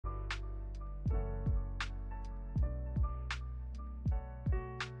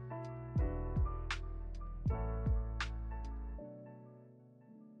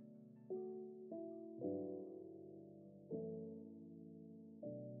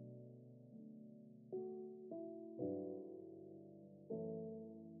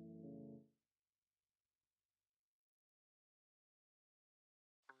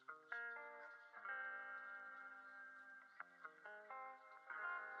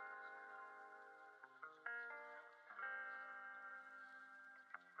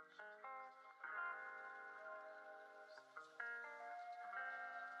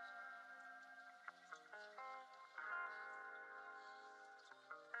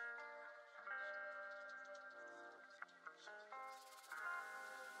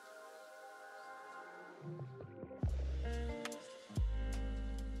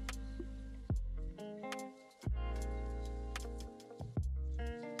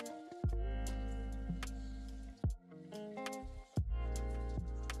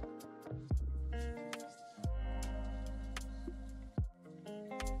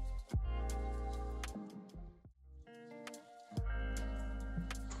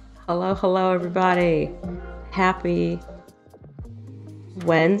Hello, hello, everybody. Happy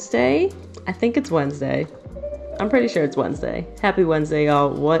Wednesday? I think it's Wednesday. I'm pretty sure it's Wednesday. Happy Wednesday,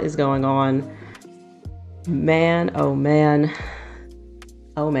 y'all. What is going on? Man, oh man.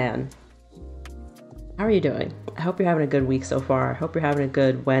 Oh man. How are you doing? I hope you're having a good week so far. I hope you're having a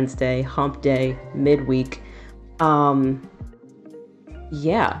good Wednesday, hump day, midweek.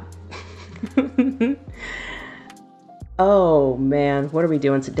 Yeah. Oh man, what are we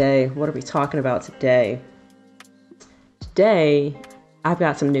doing today? What are we talking about today? Today, I've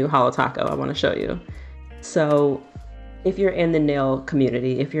got some new Holo Taco I want to show you. So, if you're in the nail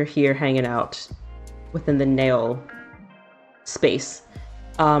community, if you're here hanging out within the nail space,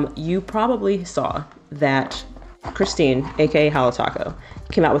 you probably saw that Christine, aka Holo Taco,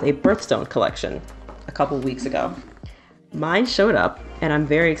 came out with a birthstone collection a couple weeks ago. Mine showed up, and I'm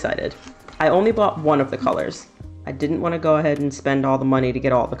very excited. I only bought one of the colors. I didn't want to go ahead and spend all the money to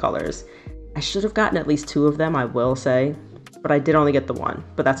get all the colors. I should have gotten at least two of them, I will say, but I did only get the one,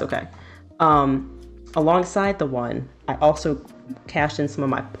 but that's okay. Alongside the one, I also cashed in some of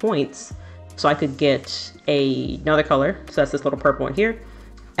my points so I could get another color. So that's this little purple one here.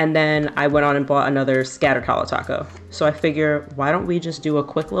 And then I went on and bought another scattered Holo Taco. So I figure, why don't we just do a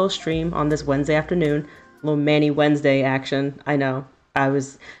quick little stream on this Wednesday afternoon, little Manny Wednesday action. I know, I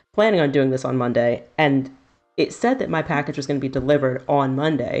was planning on doing this on Monday, and it said that my package was going to be delivered on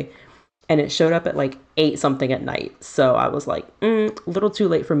Monday, and it showed up at like 8 something at night. So I was like, a little too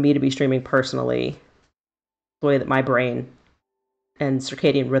late for me to be streaming personally, the way that my brain and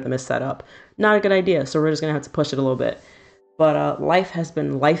circadian rhythm is set up. Not a good idea. So we're just going to have to push it a little bit. But life has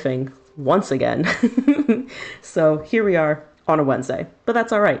been lifing once again. So here we are on a Wednesday, but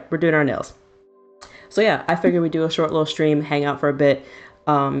that's all right. We're doing our nails. So yeah, I figured we'd do a short little stream, hang out for a bit,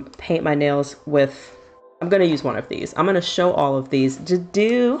 paint my nails with... I'm going to use one of these. I'm going to show all of these.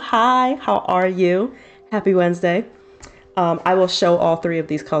 Hi, how are you? Happy Wednesday. I will show all 3 of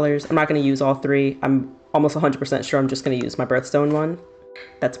these colors. I'm not going to use all 3. I'm almost 100% sure I'm just going to use my birthstone one.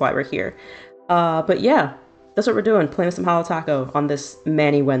 That's why we're here. But yeah, that's what we're doing. Playing some Holo Taco on this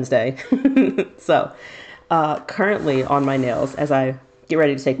Manny Wednesday. So currently on my nails, as I get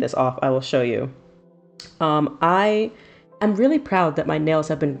ready to take this off, I will show you. I'm really proud that my nails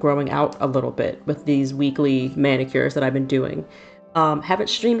have been growing out a little bit with these weekly manicures that I've been doing. Haven't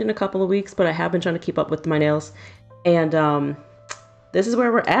streamed in a couple of weeks, but I have been trying to keep up with my nails. And this is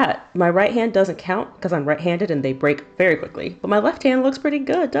where we're at. My right hand doesn't count because I'm right-handed and they break very quickly. But my left hand looks pretty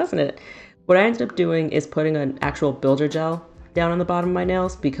good, doesn't it? What I ended up doing is putting an actual builder gel down on the bottom of my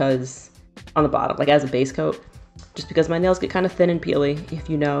nails because, on the bottom, like as a base coat. Just because my nails get kind of thin and peely, if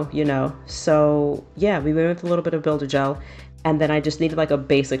you know, you know. So yeah, we went with a little bit of builder gel, and then I just needed like a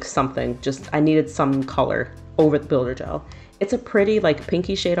basic something. I needed some color over the builder gel. It's a pretty like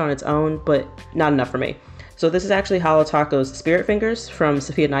pinky shade on its own, but not enough for me. So this is actually Holo Taco's Spirit Fingers from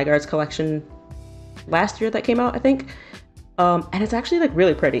Sophia Nygaard's collection last year that came out, I think. And it's actually like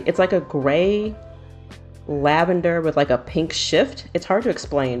really pretty. It's like a gray lavender with like a pink shift. It's hard to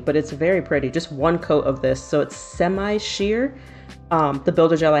explain, but it's very pretty. Just one coat of this, so it's semi-sheer. The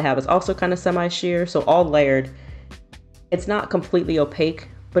builder gel I have is also kind of semi-sheer, so all layered. It's not completely opaque,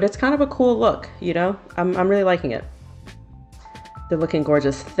 but it's kind of a cool look, you know? I'm really liking it. They're looking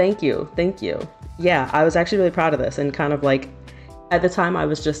gorgeous. Thank you, thank you. Yeah, I was actually really proud of this, and kind of like, at the time I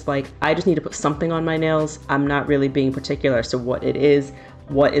was just like, I just need to put something on my nails. I'm not really being particular as to what it is.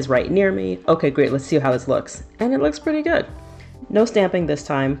 What is right near me? Okay, great, let's see how this looks. And it looks pretty good. No stamping this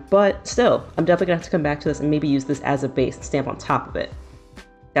time, but still, I'm definitely gonna have to come back to this and maybe use this as a base and stamp on top of it.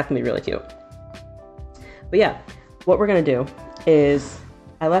 That's gonna be really cute. But yeah, what we're gonna do is,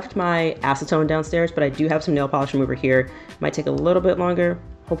 I left my acetone downstairs, but I do have some nail polish remover here. Might take a little bit longer,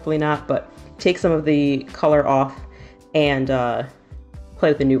 hopefully not, but take some of the color off and play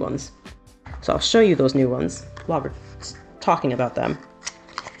with the new ones. So I'll show you those new ones while we're talking about them.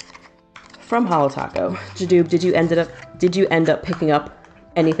 From Holo Taco, Jadoob, did you end up picking up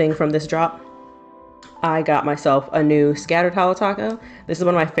anything from this drop? I got myself a new scattered Holo Taco. This is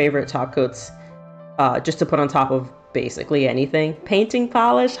one of my favorite top coats, just to put on top of basically anything. Painting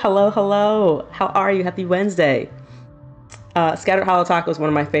polish, hello, hello. How are you? Happy Wednesday. Scattered Holo Taco is one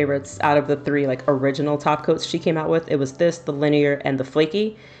of my favorites out of the 3 like original top coats she came out with. It was this, the linear, and the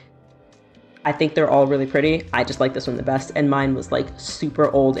flaky. I think they're all really pretty. I just like this one the best, and mine was like super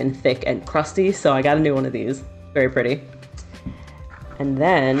old and thick and crusty, so I got a new one of these. Very pretty. And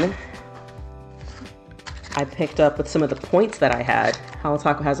then I picked up with some of the points that I had. Holo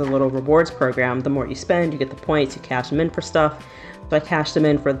Taco has a little rewards program. The more you spend, you get the points, you cash them in for stuff. So I cashed them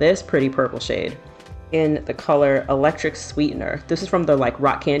in for this pretty purple shade. in the color Electric Sweetener. This is from the like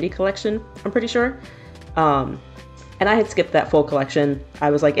Rock Candy collection, I'm pretty sure. And I had skipped that full collection. I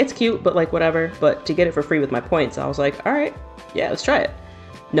was like, it's cute, but like whatever. But to get it for free with my points, I was like, all right, yeah, let's try it.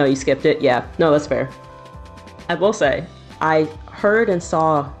 No, you skipped it. Yeah, no, that's fair. I will say, I heard and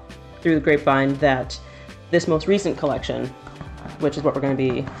saw through the grapevine that this most recent collection, which is what we're going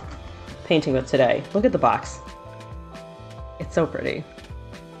to be painting with today. Look at the box. It's so pretty.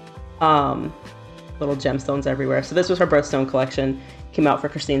 Little gemstones everywhere. So this was her birthstone collection. Came out for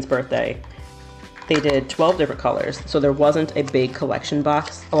Christine's birthday. They did 12 different colors, so there wasn't a big collection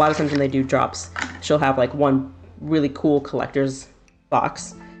box. A lot of times when they do drops, she'll have like one really cool collector's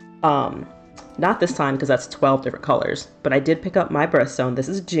box. Not this time because that's 12 different colors, but I did pick up my birthstone. This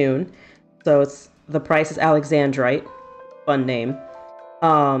is June, so the price is Alexandrite. Fun name.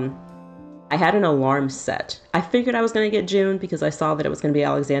 I had an alarm set. I figured I was going to get June because I saw that it was going to be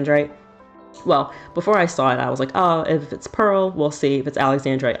Alexandrite. Well, before I saw it, I was like, oh, if it's Pearl, we'll see. If it's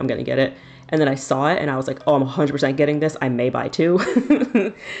Alexandrite, I'm going to get it. And then I saw it and I was like, oh, I'm 100% getting this. I may buy two.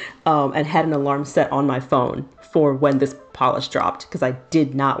 And had an alarm set on my phone for when this polish dropped because I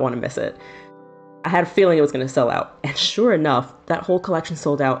did not want to miss it. I had a feeling it was going to sell out. And sure enough, that whole collection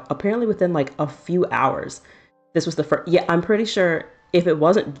sold out apparently within like a few hours. This was the first. Yeah, I'm pretty sure if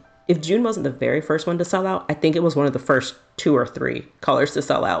June wasn't the very first one to sell out, I think it was one of the first 2 or 3 colors to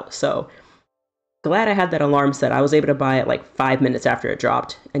sell out. So glad I had that alarm set. I was able to buy it like 5 minutes after it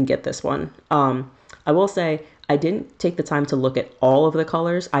dropped and get this one. I will say I didn't take the time to look at all of the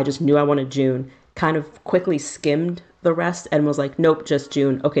colors. I just knew I wanted June, kind of quickly skimmed the rest and was like, nope, just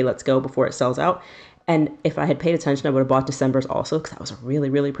June. Okay, let's go before it sells out. And if I had paid attention, I would have bought December's also because that was a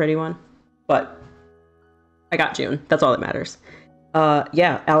really, really pretty one. But I got June. That's all that matters.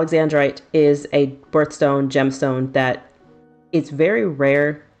 Yeah, Alexandrite is a birthstone gemstone that it's very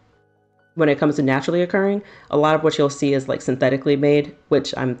rare when it comes to naturally occurring. A lot of what you'll see is like synthetically made,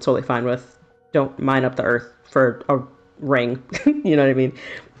 which I'm totally fine with. Don't mine up the earth for a ring, you know what I mean?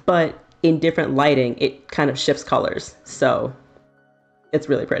 But in different lighting, it kind of shifts colors. So it's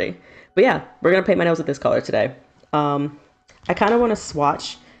really pretty. But yeah, we're going to paint my nails with this color today. I kind of want to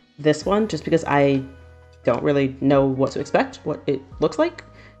swatch this one just because I don't really know what to expect, what it looks like,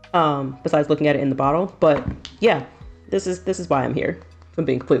 besides looking at it in the bottle. But yeah, this is why I'm here, if I'm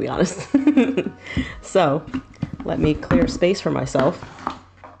being completely honest. So let me clear space for myself,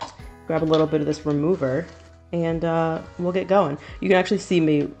 grab a little bit of this remover, and we'll get going. You can actually see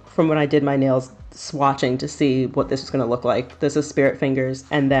me from when I did my nails swatching to see what this is going to look like. This is Spirit Fingers,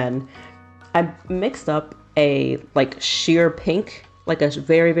 and then I mixed up a like sheer pink, like a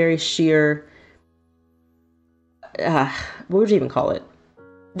very, very sheer, what would you even call it?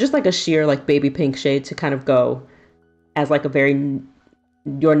 Just like a sheer like baby pink shade to kind of go as like a very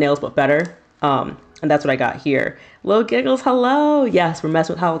your nails but better. And that's what I got here. Little Giggles, hello! Yes, we're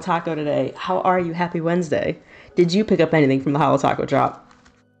messing with Holo Taco today. How are you? Happy Wednesday. Did you pick up anything from the Holo Taco drop?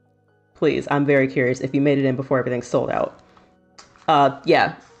 Please, I'm very curious if you made it in before everything sold out.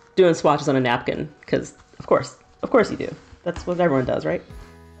 Yeah, doing swatches on a napkin, because of course you do. That's what everyone does, right?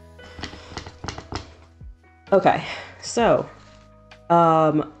 Okay, so,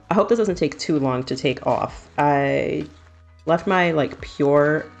 I hope this doesn't take too long to take off. I left my like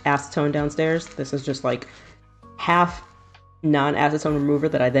pure acetone downstairs. This is just like half non-acetone remover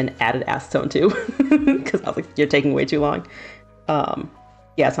that I then added acetone to because I was like, you're taking way too long.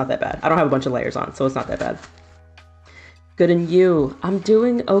 Yeah, it's not that bad. I don't have a bunch of layers on, so it's not that bad. Good, and you? I'm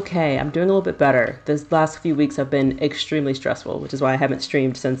doing okay. I'm doing a little bit better. This last few weeks have been extremely stressful, which is why I haven't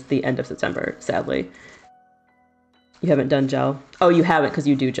streamed since the end of September, sadly. You haven't done gel? Oh, you haven't because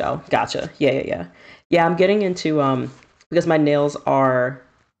you do gel. Gotcha. Yeah. Yeah, I'm getting into, because my nails are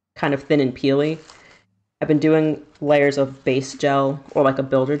kind of thin and peely, I've been doing layers of base gel or like a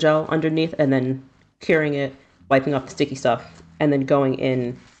builder gel underneath and then curing it, wiping off the sticky stuff, and then going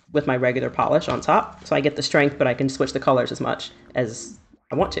in with my regular polish on top. So I get the strength, but I can switch the colors as much as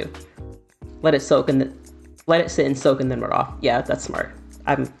I want to. Let it soak and let it sit and soak and then we're off. Yeah, that's smart.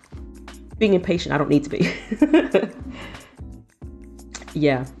 I'm being impatient. I don't need to be.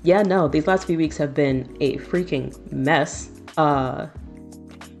 Yeah, no, these last few weeks have been a freaking mess.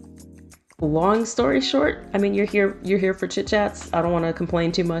 Long story short, I mean, you're here for chit chats. I don't want to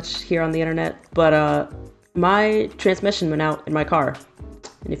complain too much here on the internet, but my transmission went out in my car.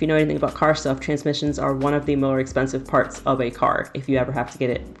 And if you know anything about car stuff, transmissions are one of the more expensive parts of a car if you ever have to get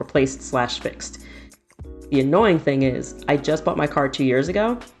it replaced / fixed. The annoying thing is, I just bought my car 2 years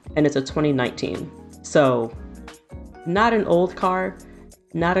ago, and it's a 2019. So, not an old car,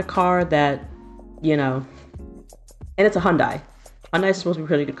 not a car that, you know, and it's a Hyundai. Hyundai is supposed to be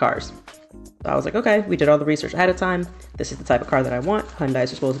pretty good cars. So I was like, okay, we did all the research ahead of time. This is the type of car that I want. Hyundais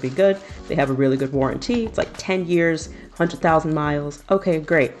are supposed to be good. They have a really good warranty. It's like 10 years, 100,000 miles. Okay,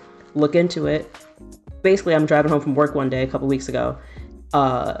 great. Look into it. Basically, I'm driving home from work one day a couple weeks ago.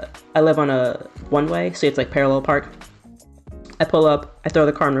 I live on a one-way, so it's like parallel park. I pull up, I throw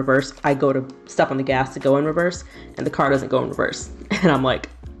the car in reverse. I go to step on the gas to go in reverse, and the car doesn't go in reverse. And I'm like,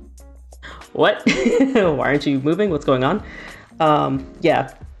 what? Why aren't you moving? What's going on?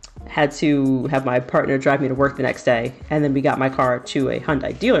 Yeah. Had to have my partner drive me to work the next day, and then we got my car to a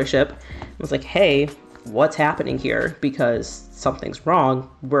Hyundai dealership. I was like, hey, what's happening here? Because something's wrong.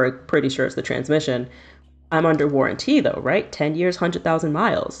 We're pretty sure it's the transmission. I'm under warranty though, right? 10 years, 100,000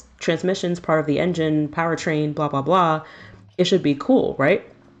 miles. Transmission's part of the engine, powertrain, blah, blah, blah. It should be cool, right?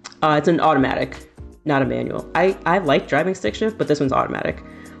 It's an automatic, not a manual. I like driving stick shift, but this one's automatic.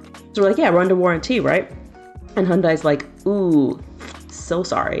 So we're like, yeah, we're under warranty, right? And Hyundai's like, ooh, so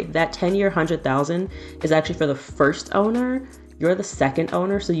sorry. That 10-year 100,000 is actually for the first owner. You're the second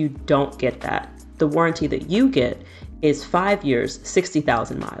owner, so you don't get that. The warranty that you get is 5 years,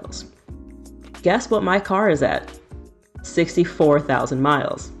 60,000 miles. Guess what my car is at? 64,000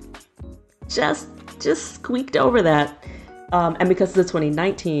 miles. Just squeaked over that. And because it's a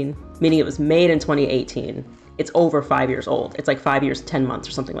 2019, meaning it was made in 2018, it's over 5 years old. It's like 5 years, 10 months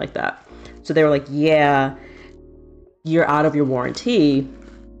or something like that. So they were like, yeah, you're out of your warranty,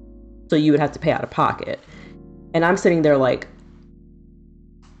 so you would have to pay out of pocket. And I'm sitting there like,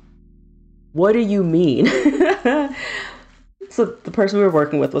 what do you mean? So the person we were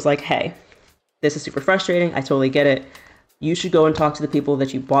working with was like, hey, this is super frustrating. I totally get it. You should go and talk to the people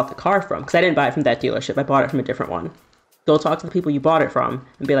that you bought the car from. Because I didn't buy it from that dealership. I bought it from a different one. Go talk to the people you bought it from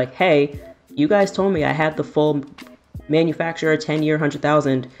and be like, hey, you guys told me I had the full manufacturer, 10-year,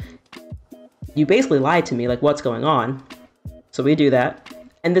 100,000. You basically lied to me, like what's going on? So we do that.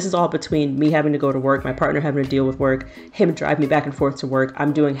 And this is all between me having to go to work, my partner having to deal with work, him drive me back and forth to work.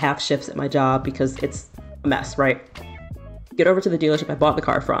 I'm doing half shifts at my job because it's a mess, right? Get over to the dealership I bought the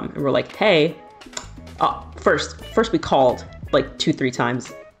car from, and we're like, hey, first we called like 2-3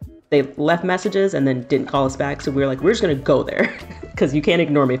 times. They left messages and then didn't call us back. So we were like, we're just gonna go there because you can't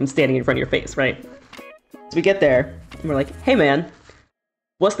ignore me if I'm standing in front of your face, right? So we get there and we're like, hey man,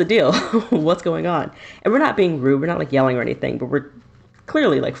 what's the deal? What's going on? And we're not being rude. We're not like yelling or anything, but we're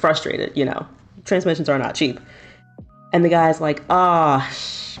clearly like frustrated, you know, transmissions are not cheap. And the guy's like,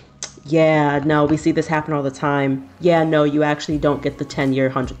 yeah, no, we see this happen all the time. Yeah, no, you actually don't get the 10-year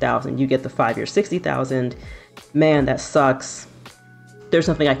 100,000. You get the 5-year 60,000. Man, that sucks. There's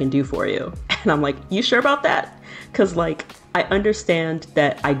nothing I can do for you. And I'm like, you sure about that? Because like, I understand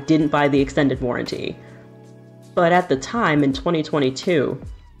that I didn't buy the extended warranty. But at the time in 2022,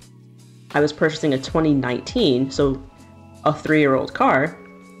 I was purchasing a 2019, so a 3-year-old car,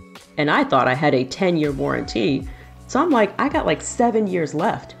 and I thought I had a 10-year warranty. So I'm like, I got like 7 years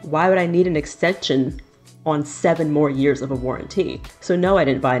left. Why would I need an extension on 7 more years of a warranty? So no, I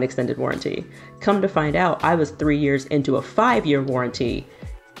didn't buy an extended warranty. Come to find out, I was 3 years into a 5-year warranty.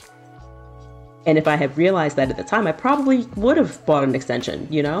 And if I had realized that at the time, I probably would have bought an extension,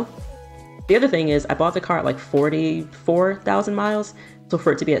 you know? The other thing is I bought the car at like 44,000 miles. So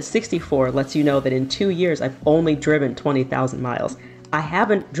for it to be at 64 lets you know that in 2 years, I've only driven 20,000 miles. I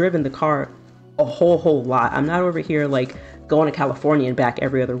haven't driven the car a whole lot. I'm not over here like going to California and back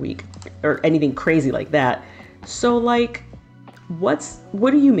every other week or anything crazy like that. So like, what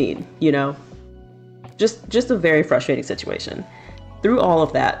do you mean? You know, just a very frustrating situation. Through all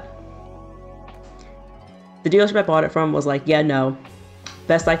of that, the dealership I bought it from was like, yeah, no,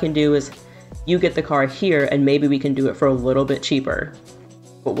 best I can do is you get the car here and maybe we can do it for a little bit cheaper,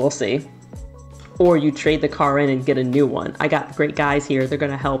 but we'll see. Or you trade the car in and get a new one. I got great guys here. They're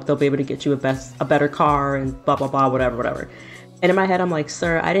going to help. They'll be able to get you a better car and blah, blah, blah, whatever. And in my head, I'm like,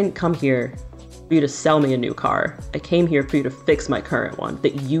 sir, I didn't come here for you to sell me a new car. I came here for you to fix my current one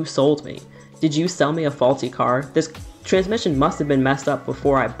that you sold me. Did you sell me a faulty car? This transmission must have been messed up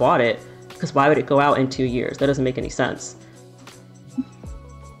before I bought it, because why would it go out in 2 years? That doesn't make any sense.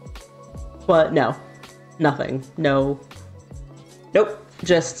 But no, nothing. No, nope.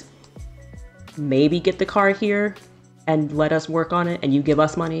 Just maybe get the car here and let us work on it and you give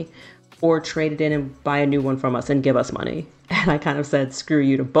us money, or trade it in and buy a new one from us and give us money. And I kind of said, screw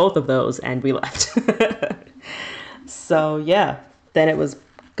you to both of those, and we left. So yeah, then it was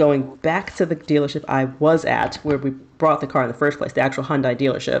going back to the dealership I was at where we brought the car in the first place, the actual Hyundai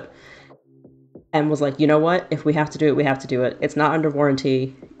dealership, and was like, you know what? If we have to do it, we have to do it. It's not under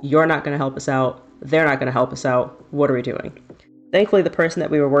warranty. You're not going to help us out. They're not going to help us out. What are we doing? Thankfully, the person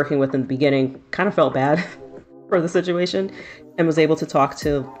that we were working with in the beginning kind of felt bad for the situation and was able to talk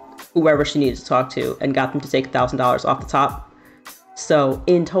to whoever she needed to talk to and got them to take $1,000 off the top. So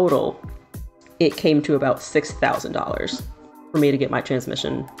in total, it came to about $6,000 for me to get my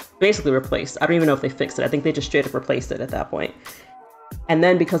transmission basically replaced. I don't even know if they fixed it. I think they just straight up replaced it at that point. And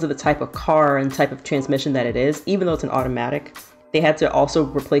then because of the type of car and type of transmission that it is, even though it's an automatic, they had to also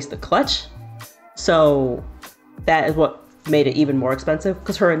replace the clutch. So that is what made it even more expensive,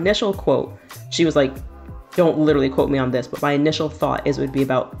 because her initial quote, she was like, don't literally quote me on this, but my initial thought is it would be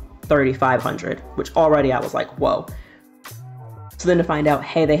about $3,500, which already I was like, whoa. So then to find out,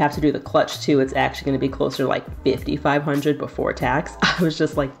 hey, they have to do the clutch too, it's actually going to be closer to like $5,500 before tax. I was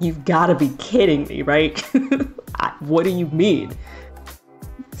just like, you've got to be kidding me, right? What do you mean?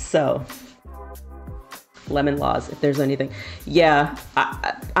 So lemon laws, if there's anything. Yeah,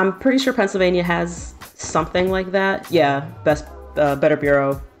 I'm pretty sure Pennsylvania has something like that. Yeah, Better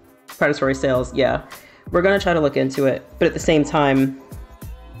Bureau, predatory sales. Yeah, we're going to try to look into it. But at the same time,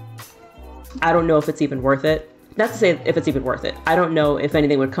 I don't know if it's even worth it. Not to say if it's even worth it. I don't know if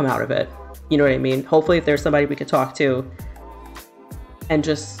anything would come out of it. You know what I mean? Hopefully if there's somebody we could talk to and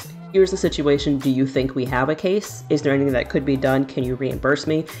just, here's the situation. Do you think we have a case? Is there anything that could be done? Can you reimburse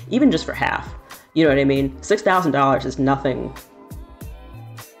me? Even just for half. You know what I mean? $6,000 is nothing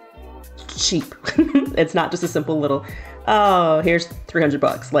cheap. It's not just a simple little, oh, here's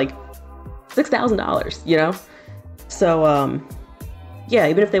 $300. Like $6,000, you know? So, yeah,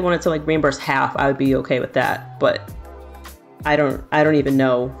 even if they wanted to like reimburse half, I would be okay with that. But I don't even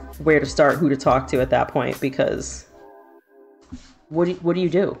know where to start, who to talk to at that point, because what do you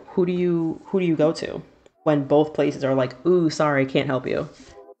do? Who do you go to when both places are like, ooh, sorry, can't help you?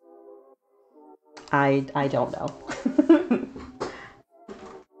 I don't know.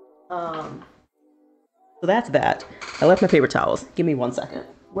 So that's that. I left my paper towels. Give me 1 second.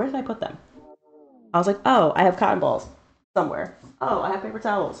 Where did I put them? I was like, oh, I have cotton balls somewhere. Oh, I have paper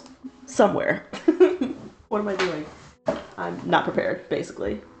towels somewhere. What am I doing? I'm not prepared,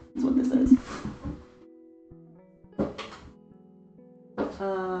 basically. That's what this is.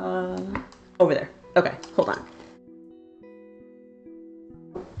 Over there. Okay, hold on.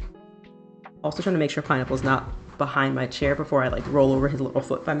 Also trying to make sure Pineapple's not behind my chair before I like roll over his little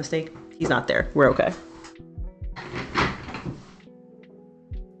foot by mistake. He's not there. We're okay.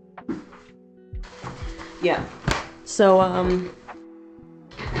 Yeah. So,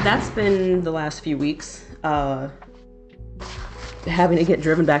 that's been the last few weeks. Having to get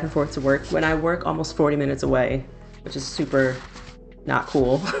driven back and forth to work when I work almost 40 minutes away, which is super not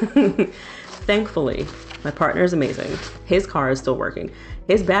cool. Thankfully, my partner is amazing. His car is still working.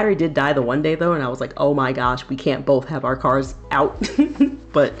 His battery did die the one day though, and I was like, oh my gosh, we can't both have our cars out.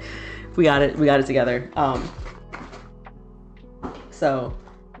 But we got it together. So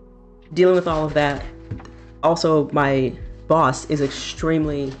dealing with all of that. Also, my boss is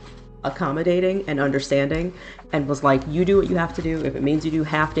extremely accommodating and understanding, and was like, you do what you have to do. If it means you do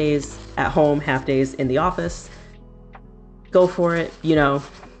half days at home, half days in the office, go for it, you know?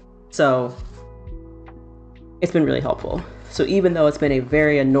 So it's been really helpful. So even though it's been a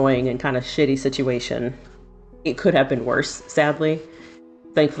very annoying and kind of shitty situation, it could have been worse, sadly.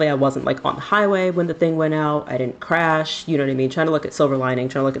 Thankfully, I wasn't like on the highway when the thing went out. I didn't crash, you know what I mean? Trying to look at silver lining,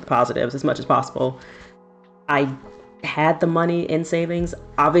 trying to look at the positives as much as possible. I had the money in savings,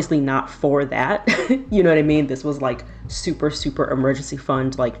 obviously not for that. You know what I mean? This was like super emergency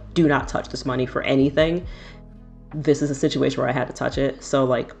fund, like do not touch this money for anything. This is a situation where I had to touch it. So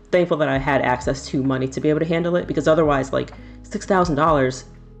like thankful that I had access to money to be able to handle it, because otherwise like $6,000,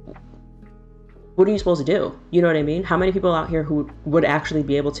 what are you supposed to do? You know what I mean? How many people out here who would actually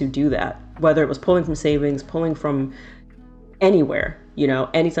be able to do that? Whether it was pulling from savings, pulling from anywhere, you know,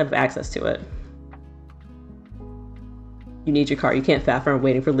 any type of access to it. You need your car. You can't faff around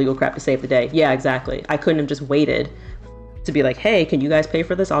waiting for legal crap to save the day. Yeah, exactly. I couldn't have just waited to be like, hey, can you guys pay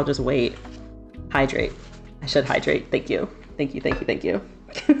for this? I'll just wait. Hydrate. I should hydrate. Thank you. Thank you.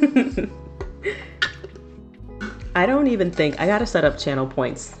 I don't even think, I gotta set up channel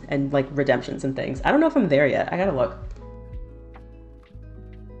points and like redemptions and things. I don't know if I'm there yet. I gotta look.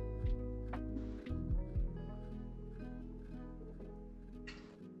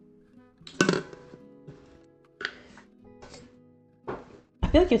 I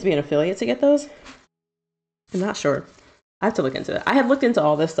feel like you have to be an affiliate to get those. I'm not sure. I have to look into it. I had looked into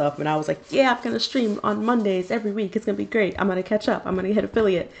all this stuff and I was like, yeah, I'm going to stream on Mondays every week. It's going to be great. I'm going to catch up. I'm going to hit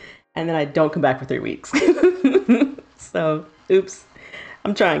affiliate. And then I don't come back for 3 weeks. So, oops.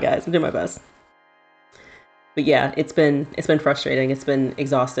 I'm trying, guys. I'm doing my best. But yeah, it's been frustrating. It's been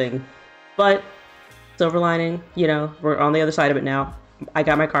exhausting. But silver lining, you know, we're on the other side of it now. I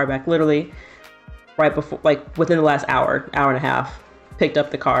got my car back literally right before, like within the last hour and a half. picked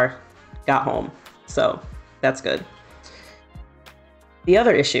up the car, got home. So that's good. The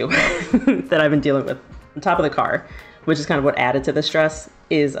other issue that I've been dealing with on top of the car, which is kind of what added to the stress,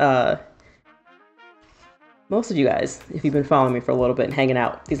 is most of you guys, if you've been following me for a little bit and hanging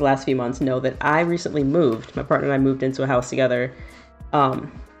out these last few months, know that I recently moved. My partner and I moved into a house together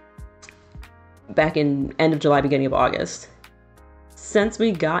back in end of July, beginning of August. Since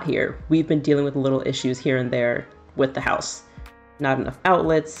we got here, we've been dealing with little issues here and there with the house. Not enough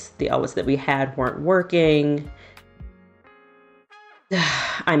outlets. The outlets that we had weren't working.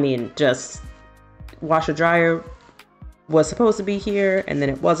 I mean, just washer dryer was supposed to be here, and then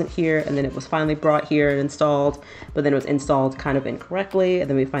it wasn't here, and then it was finally brought here and installed, but then it was installed kind of incorrectly, and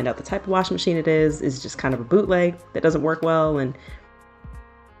then we find out the type of washing machine it is just kind of a bootleg that doesn't work well, and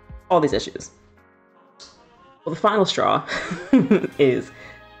all these issues. Well, the final straw is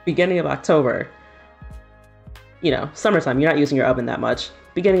beginning of October. You know, summertime, you're not using your oven that much.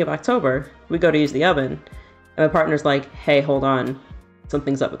 Beginning of October, we go to use the oven, and my partner's like, hey, hold on,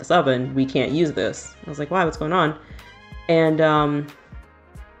 something's up with this oven, we can't use this. I was like, why, what's going on? And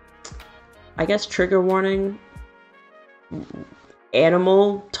I guess trigger warning,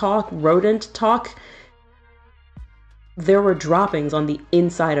 animal talk, rodent talk. There were droppings on the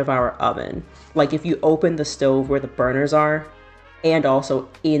inside of our oven. Like if you open the stove where the burners are, and also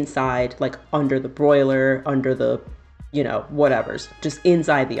inside, like under the broiler, under the, you know, whatever's, just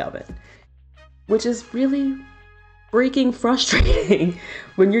inside the oven. Which is really freaking frustrating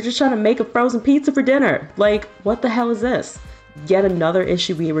when you're just trying to make a frozen pizza for dinner. Like, what the hell is this? Yet another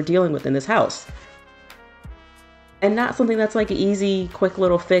issue we were dealing with in this house. And not something that's like an easy, quick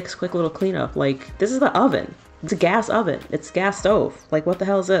little fix, quick little cleanup. Like, this is the oven. It's a gas oven. It's a gas stove. Like, what the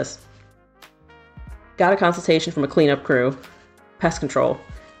hell is this? Got a consultation from a cleanup crew. Pest control.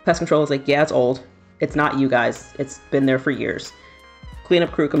 Pest control is like, yeah, it's old. It's not you guys. It's been there for years.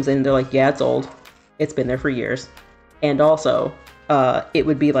 Cleanup crew comes in and they're like, yeah, it's old. It's been there for years. And also, it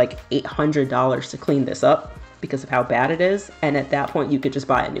would be like $800 to clean this up because of how bad it is. And at that point, you could just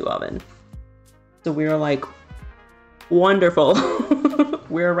buy a new oven. So we were like, wonderful.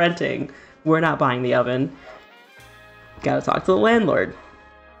 We're renting. We're not buying the oven. Gotta talk to the landlord.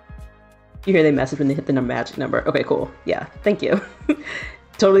 You hear they message when they hit the magic number. Okay, cool. Yeah, thank you.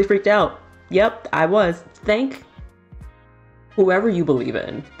 Totally freaked out. Yep, I was. Thank whoever you believe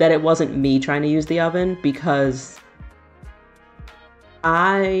in that it wasn't me trying to use the oven, because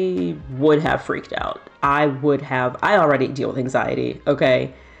I would have freaked out. I already deal with anxiety,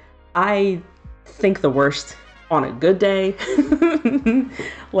 okay? I think the worst on a good day.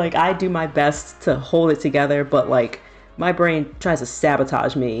 Like, I do my best to hold it together, but like, my brain tries to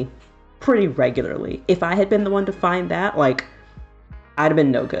sabotage me pretty regularly. If I had been the one to find that, like, I'd have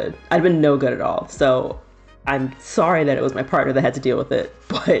been no good. I'd have been no good at all. So I'm sorry that it was my partner that had to deal with it,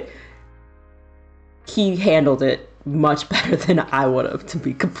 but he handled it much better than I would have, to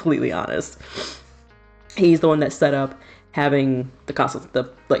be completely honest. He's the one that set up having the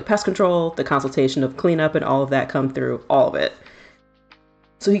pest control, the consultation of cleanup, and all of that come through, all of it.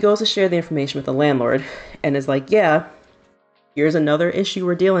 So he goes to share the information with the landlord and is like, yeah, here's another issue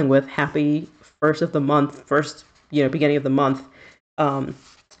we're dealing with. Happy first of the month, beginning of the month.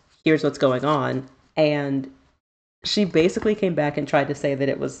 Here's what's going on. And she basically came back and tried to say that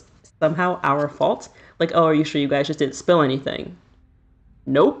it was somehow our fault. Like, oh, are you sure you guys just didn't spill anything?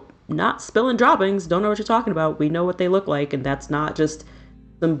 Nope, not spilling droppings. Don't know what you're talking about. We know what they look like, and that's not just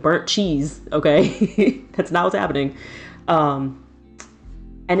some burnt cheese, okay? That's not what's happening. And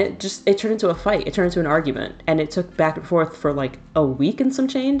it turned into a fight. It turned into an argument. And it took back and forth for like a week and some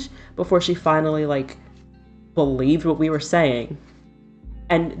change before she finally like believed what we were saying.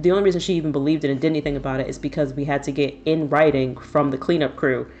 And the only reason she even believed it and did anything about it is because we had to get in writing from the cleanup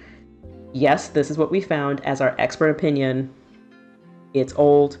crew. Yes, this is what we found as our expert opinion. It's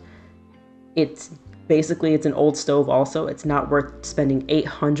old. It's an old stove also. It's not worth spending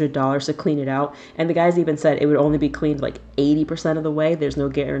 $800 to clean it out. And the guys even said it would only be cleaned like 80% of the way. There's no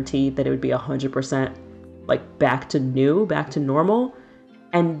guarantee that it would be 100% like back to new, back to normal.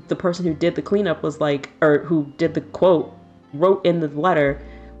 And the person who did the cleanup was like, or who did the quote, wrote in the letter,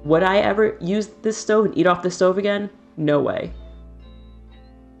 would I ever use this stove and eat off the stove again? No way.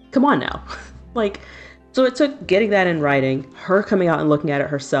 Come on now. Like, so it took getting that in writing, her coming out and looking at it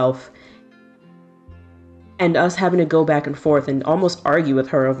herself, and us having to go back and forth and almost argue with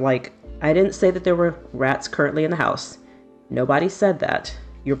her of like, I didn't say that there were rats currently in the house. Nobody said that.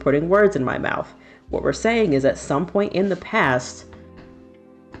 You're putting words in my mouth. What we're saying is at some point in the past,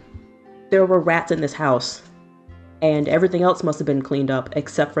 there were rats in this house and everything else must have been cleaned up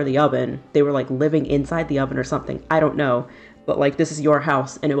except for the oven. They were like living inside the oven or something. I don't know. but like this is your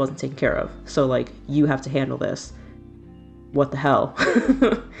house and it wasn't taken care of. So like you have to handle this. What the hell?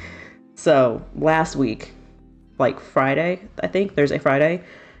 So last week, like Friday, I think, Thursday, Friday,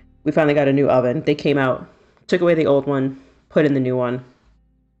 we finally got a new oven. They came out, took away the old one, put in the new one,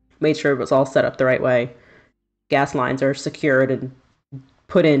 made sure it was all set up the right way. Gas lines are secured and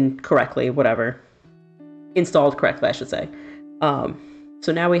put in correctly, whatever. Installed correctly, I should say.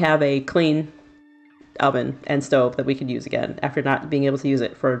 So now we have a clean oven and stove that we can use again after not being able to use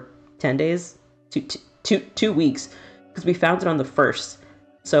it for 10 days, 2 weeks, because we found it on the 1st.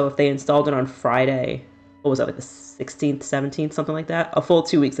 So if they installed it on Friday, what was that, like the 16th, 17th, something like that? A full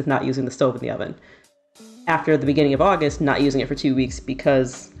 2 weeks of not using the stove in the oven. After the beginning of August, not using it for 2 weeks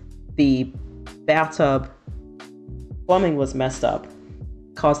because the bathtub plumbing was messed up,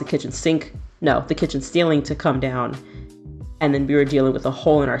 caused the kitchen ceiling to come down. And then we were dealing with a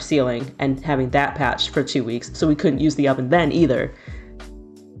hole in our ceiling and having that patched for 2 weeks. So we couldn't use the oven then either.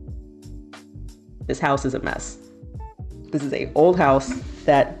 This house is a mess. This is an old house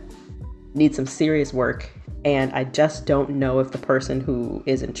that needs some serious work. And I just don't know if the person who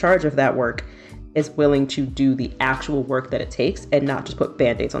is in charge of that work is willing to do the actual work that it takes and not just put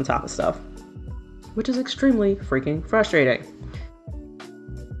band-aids on top of stuff, which is extremely freaking frustrating.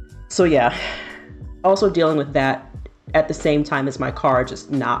 So yeah, also dealing with that at the same time as my car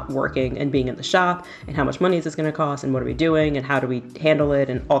just not working and being in the shop, and how much money is this going to cost, and what are we doing, and how do we handle it,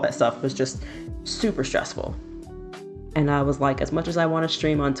 and all that stuff was just super stressful. And I was like, as much as I want to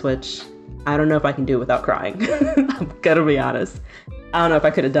stream on Twitch, I don't know if I can do it without crying. I'm gonna be honest. I don't know if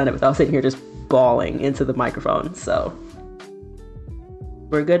I could have done it without sitting here just bawling into the microphone. So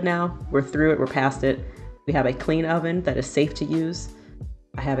we're good now. We're through it. We're past it. We have a clean oven that is safe to use.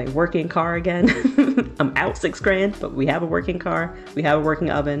 I have a working car again. I'm out $6,000, but we have a working car. We have a working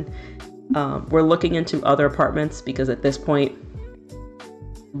oven. We're looking into other apartments because at this point,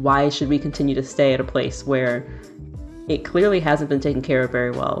 why should we continue to stay at a place where it clearly hasn't been taken care of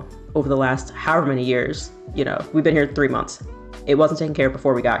very well over the last however many years? You know, we've been here 3 months. It wasn't taken care of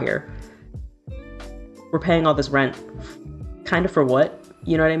before we got here. We're paying all this rent kind of for what?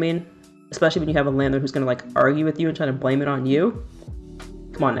 You know what I mean? Especially when you have a landlord who's going to like argue with you and try to blame it on you.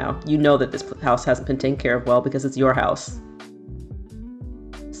 Come on now. You know that this house hasn't been taken care of well because it's your house.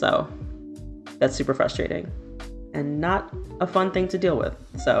 So that's super frustrating and not a fun thing to deal with.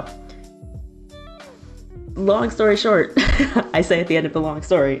 So long story short, I say at the end of the long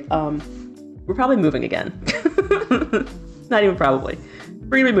story, we're probably moving again. Not even probably.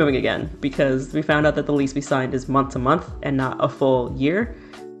 We're gonna be moving again because we found out that the lease we signed is month to month and not a full year.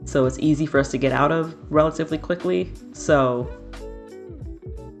 So it's easy for us to get out of relatively quickly. So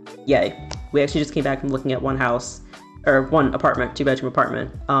yay. We actually just came back from looking at one apartment, 2-bedroom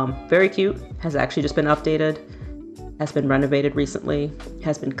apartment. Very cute, has actually just been updated, has been renovated recently,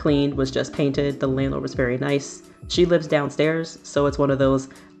 has been cleaned, was just painted. The landlord was very nice. She lives downstairs, so it's one of those,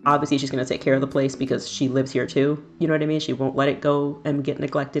 obviously she's gonna take care of the place because she lives here too. You know what I mean? She won't let it go and get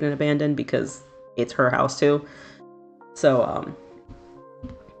neglected and abandoned because it's her house too. So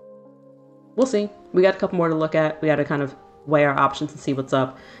we'll see. We got a couple more to look at. We got to kind of weigh our options and see what's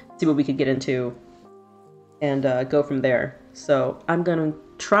up, see what we could get into, and go from there. So I'm gonna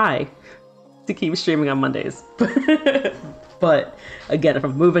try to keep streaming on Mondays. But again, if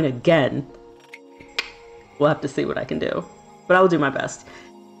I'm moving again, we'll have to see what I can do. But I will do my best.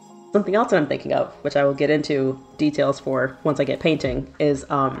 Something else that I'm thinking of, which I will get into details for once I get painting, is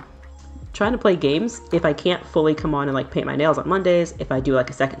trying to play games. If I can't fully come on and like paint my nails on Mondays, if I do like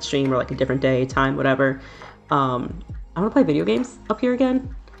a second stream or like a different day, time, whatever, I want to play video games up here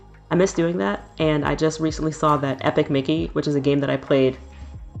again. I miss doing that, and I just recently saw that Epic Mickey, which is a game that I played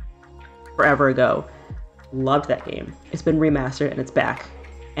forever ago. Loved that game. It's been remastered and it's back,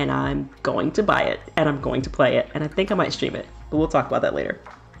 and I'm going to buy it and I'm going to play it, and I think I might stream it, but we'll talk about that later.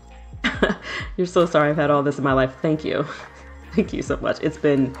 You're so sorry I've had all this in my life. Thank you. Thank you so much. It's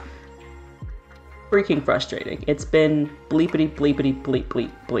been freaking frustrating. It's been bleepity bleepity bleep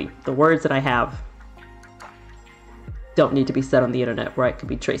bleep bleep. The words that I have don't need to be said on the internet where it could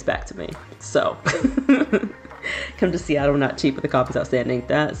be traced back to me. So come to Seattle, not cheap with the copies outstanding.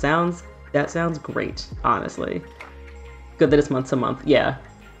 That sounds great, honestly. Good that it's month to month. Yeah,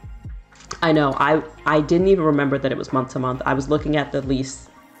 I know. I didn't even remember that it was month to month. I was looking at the lease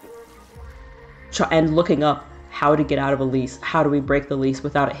and looking up how to get out of a lease. How do we break the lease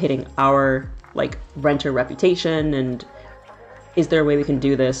without it hitting our like renter reputation? And is there a way we can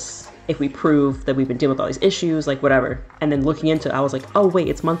do this if we prove that we've been dealing with all these issues, like whatever. And then looking into it, I was like, oh wait,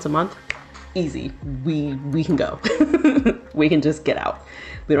 it's month to month. Easy. We can go. We can just get out.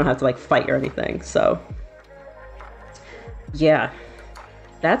 We don't have to like fight or anything. So Yeah,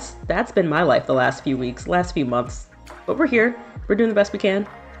 that's been my life the last few weeks, last few months. But we're here. We're doing the best we can.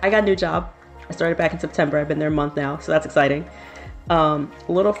 I got a new job. I started back in September. I've been there a month now, so that's exciting. A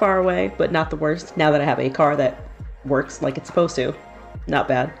little far away, but not the worst. Now that I have a car that works like it's supposed to, not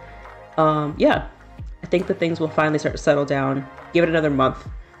bad. Yeah, I think that things will finally start to settle down. Give it another month.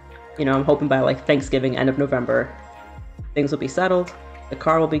 You know, I'm hoping by like Thanksgiving, end of November, things will be settled. The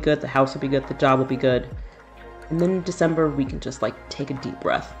car will be good. The house will be good. The job will be good. And then in December, we can just like take a deep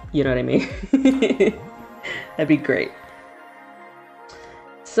breath. You know what I mean? That'd be great.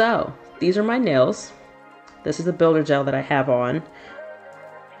 So these are my nails. This is the builder gel that I have on.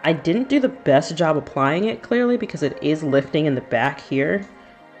 I didn't do the best job applying it clearly because it is lifting in the back here.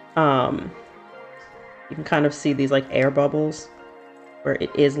 You can kind of see these like air bubbles where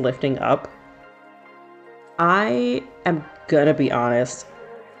it is lifting up. I am gonna be honest.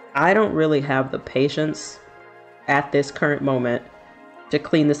 I don't really have the patience at this current moment to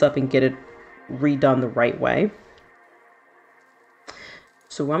clean this up and get it redone the right way.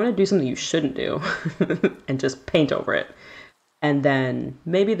 So I'm gonna do something you shouldn't do and just paint over it. And then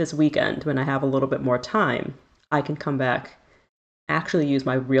maybe this weekend when I have a little bit more time, I can come back, actually use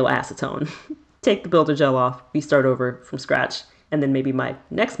my real acetone, take the builder gel off, we start over from scratch. And then maybe my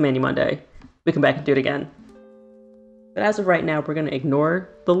next Mani Monday, we come back and do it again. But as of right now, we're gonna ignore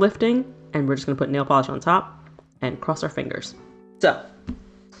the lifting and we're just gonna put nail polish on top and cross our fingers. So,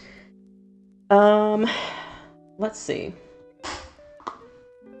 let's see.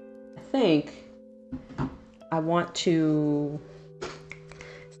 I think I want to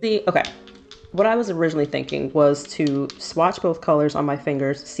see, okay. What I was originally thinking was to swatch both colors on my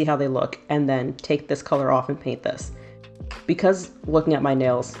fingers, see how they look, and then take this color off and paint this. Because looking at my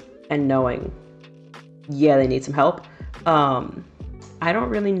nails and knowing, yeah, they need some help, I don't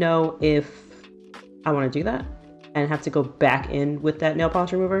really know if I want to do that and have to go back in with that nail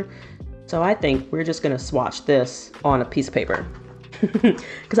polish remover. So I think we're just going to swatch this on a piece of paper.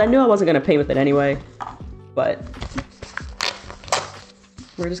 Because I knew I wasn't going to paint with it anyway, but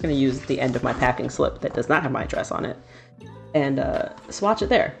we're just going to use the end of my packing slip that does not have my address on it and swatch it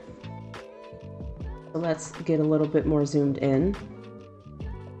there. So let's get a little bit more zoomed in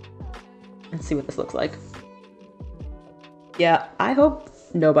and see what this looks like. Yeah, I hope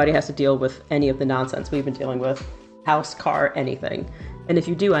nobody has to deal with any of the nonsense we've been dealing with. House, car, anything. And if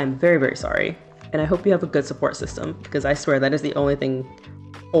you do, I'm very, very sorry. And I hope you have a good support system, because I swear that is the only thing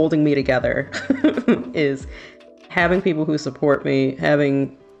holding me together is having people who support me,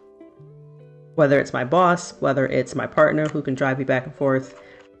 having, whether it's my boss, whether it's my partner who can drive me back and forth,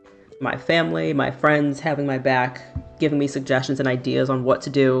 my family, my friends having my back, giving me suggestions and ideas on what to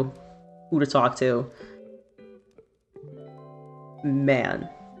do, who to talk to. Man,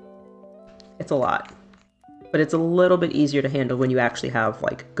 it's a lot. But it's a little bit easier to handle when you actually have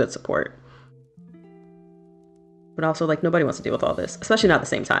like good support. But also, like, nobody wants to deal with all this, especially not at the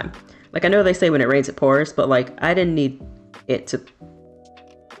same time. Like, I know they say when it rains it pours, but like, I didn't need it to,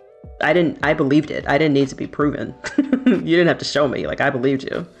 I believed it. I didn't need to be proven. You didn't have to show me, like, I believed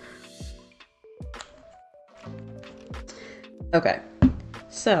you. Okay,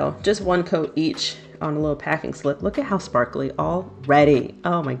 so just one coat each on a little packing slip. Look at how sparkly already.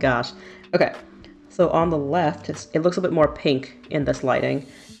 Oh my gosh. Okay, so on the left, it looks a bit more pink in this lighting,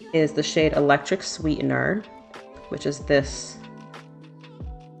 is the shade Electric Sweetener, which is this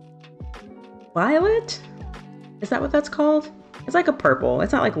violet? Is that what that's called? It's like a purple.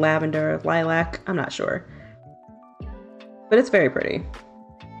 It's not like lavender, lilac, I'm not sure. But it's very pretty.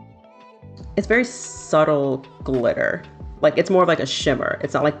 It's very subtle glitter. Like, it's more of like a shimmer.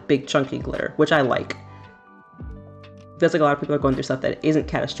 It's not like big chunky glitter, which I like. Feels like a lot of people are going through stuff that isn't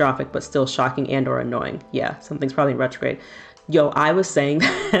catastrophic, but still shocking and or annoying. Yeah, something's probably in retrograde. Yo, I was saying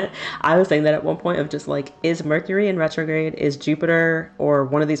that at one point of just like, is Mercury in retrograde? Is Jupiter or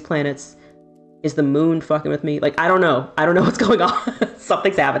one of these planets? Is the moon fucking with me? Like, I don't know. I don't know what's going on.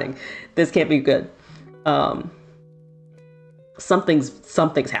 Something's happening. This can't be good.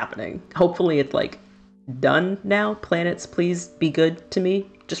 Something's happening. Hopefully it's like done now. Planets, please be good to me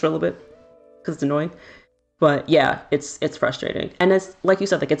just for a little bit, because it's annoying. But yeah, it's frustrating. And it's like you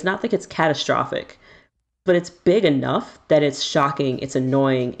said, like, it's not like it's catastrophic, but it's big enough that it's shocking, it's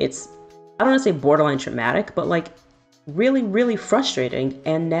annoying, it's, I don't want to say borderline traumatic, but like really, really frustrating.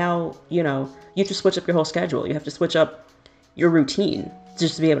 And now, you know, you have to switch up your whole schedule. You have to switch up your routine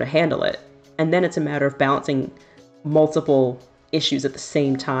just to be able to handle it. And then it's a matter of balancing multiple issues at the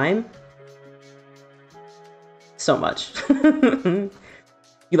same time. So much.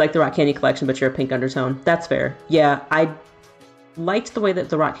 You like the rock candy collection, but you're a pink undertone. That's fair. Yeah, I liked the way that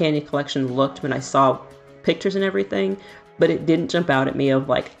the rock candy collection looked when I saw pictures and everything, but it didn't jump out at me of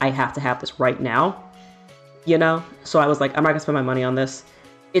like, I have to have this right now, you know? So I was like, I'm not gonna spend my money on this.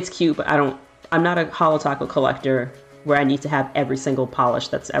 It's cute, but I'm not a Holo Taco collector where I need to have every single polish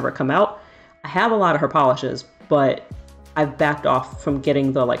that's ever come out. I have a lot of her polishes, but I've backed off from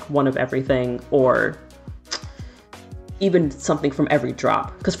getting the like one of everything or even something from every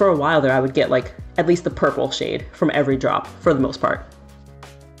drop. Because for a while there, I would get like at least the purple shade from every drop for the most part.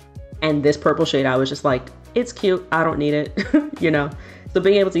 And this purple shade, I was just like, it's cute, I don't need it, you know? So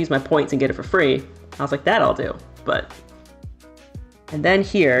being able to use my points and get it for free, I was like, that I'll do, but. And then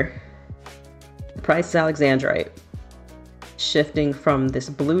here, the price is Alexandrite. Shifting from this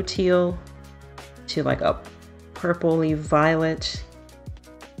blue teal to like a purpley violet.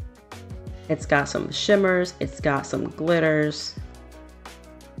 It's got some shimmers, it's got some glitters.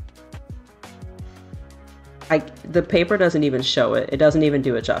 The paper doesn't even show it. It doesn't even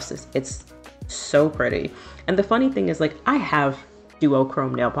do it justice. It's so pretty. And the funny thing is, like, I have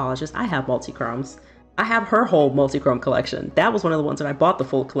duochrome nail polishes. I have multi-chromes. I have her whole multi-chrome collection. That was one of the ones that I bought the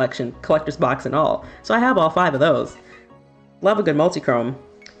full collection, collector's box and all. So I have all 5 of those. Love a good multi-chrome.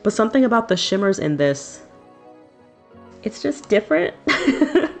 But something about the shimmers in this, it's just different.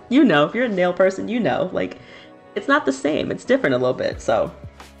 You know, if you're a nail person, you know, like, it's not the same. It's different a little bit. So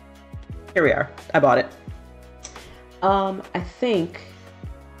here we are. I bought it. I think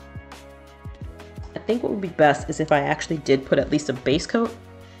what would be best is if I actually did put at least a base coat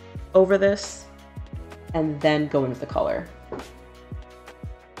over this and then go in with the color.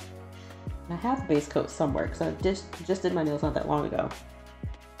 I have base coat somewhere because I just did my nails not that long ago.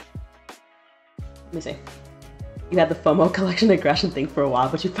 Let me see. You had the FOMO collection aggression thing for a while,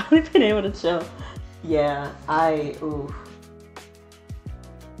 but you've finally been able to chill. Yeah, I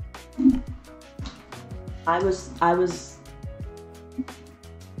was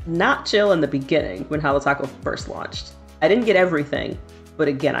not chill in the beginning when Holo Taco first launched. I didn't get everything, but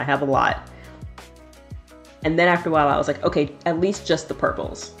again, I have a lot. And then after a while, I was like, okay, at least just the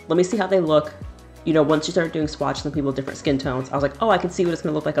purples. Let me see how they look. You know, once you start doing swatches on people with different skin tones, I was like, oh, I can see what it's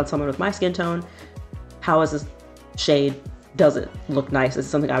gonna look like on someone with my skin tone. How is this shade? Does it look nice? Is it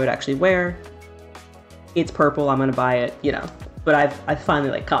something I would actually wear? It's purple, I'm gonna buy it, you know. But I've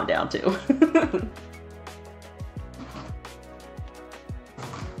finally like calmed down too.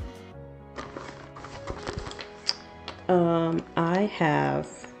 I have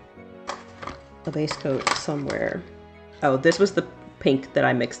a base coat somewhere. Oh, this was the pink that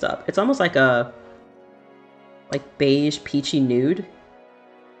I mixed up. It's almost like a beige peachy nude.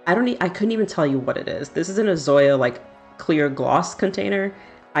 I couldn't even tell you what it is. This is in a Zoya like clear gloss container.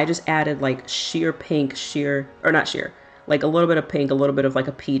 I just added like sheer pink, like a little bit of pink, a little bit of like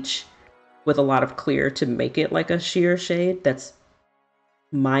a peach with a lot of clear to make it like a sheer shade. That's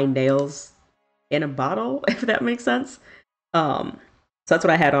my nails in a bottle, if that makes sense. So that's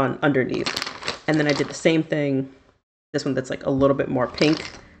what I had on underneath. And then I did the same thing. This one that's like a little bit more pink.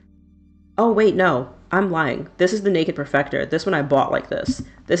 Oh wait, no, I'm lying. This is the Naked Perfector. This one I bought like this.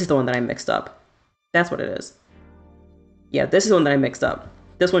 This is the one that I mixed up. That's what it is. Yeah, this is the one that I mixed up.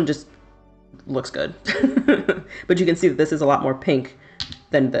 This one just looks good. But you can see that this is a lot more pink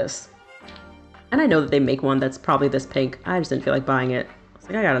than this. And I know that they make one that's probably this pink. I just didn't feel like buying it. I was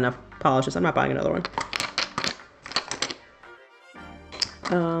like, I got enough polishes. I'm not buying another one.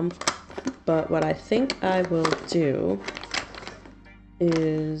 But what I think I will do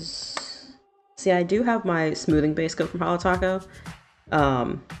is... See, I do have my smoothing base coat from Holo Taco,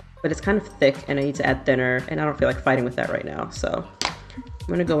 but it's kind of thick and I need to add thinner, and I don't feel like fighting with that right now. So I'm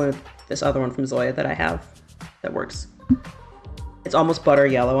gonna go with this other one from Zoya that I have that works. It's almost butter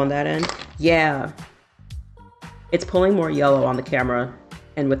yellow on that end. Yeah, it's pulling more yellow on the camera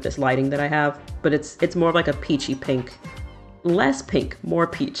and with this lighting that I have, but it's more of like a peachy pink. Less pink, more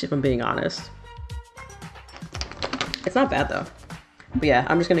peach, if I'm being honest. It's not bad though. But yeah,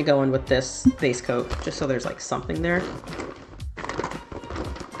 I'm just gonna go in with this base coat just so there's like something there.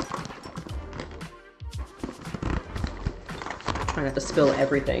 Trying not to spill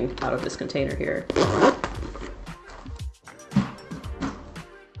everything out of this container here.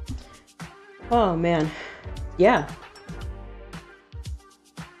 Oh man, yeah.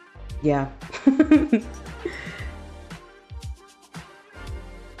 Yeah.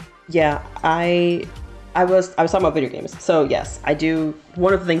 Yeah, I was talking about video games. So yes, I do.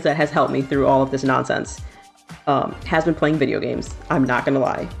 One of the things that has helped me through all of this nonsense has been playing video games. I'm not gonna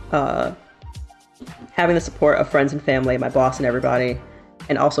lie. Having the support of friends and family, my boss and everybody,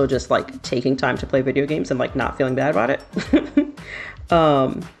 and also just like taking time to play video games and like not feeling bad about it.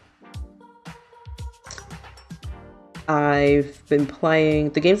 I've been playing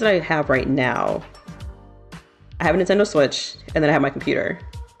the games that I have right now. I have a Nintendo Switch, and then I have my computer.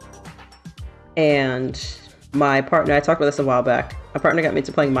 And my partner, I talked about this a while back, my partner got me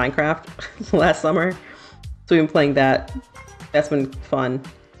into playing Minecraft last summer. So we've been playing that. That's been fun.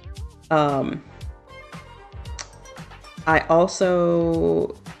 I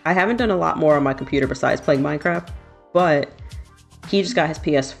haven't done a lot more on my computer besides playing Minecraft, but he just got his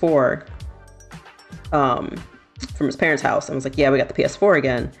PS4 from his parents' house. And was like, yeah, we got the PS4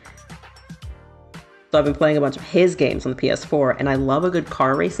 again. So I've been playing a bunch of his games on the PS4, and I love a good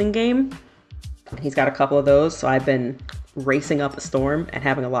car racing game. He's got a couple of those, so I've been racing up a storm and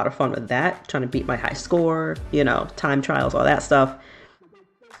having a lot of fun with that, trying to beat my high score, you know, time trials, all that stuff.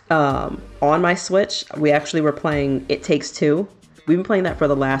 On my Switch, we actually were playing It Takes Two. We've been playing that for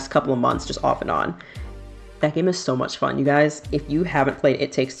the last couple of months, just off and on. That game is so much fun, you guys. If you haven't played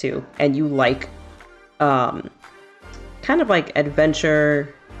It Takes Two and you like kind of like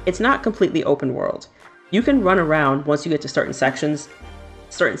adventure, it's not completely open world. You can run around once you get to certain sections.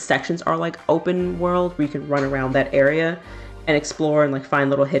 Certain sections are like open world where you can run around that area and explore and like find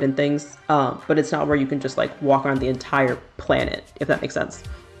little hidden things. But it's not where you can just like walk around the entire planet, if that makes sense.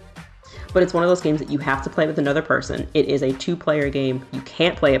 But it's one of those games that you have to play with another person. It is a 2-player game. You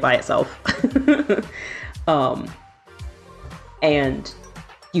can't play it by itself. And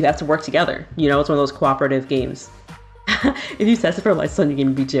you have to work together. You know, it's one of those cooperative games. If you test it for a license on your game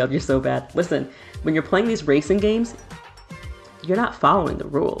and be jailed, you're so bad. Listen, when you're playing these racing games, you're not following the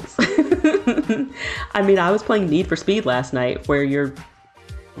rules. I mean, I was playing Need for Speed last night where you're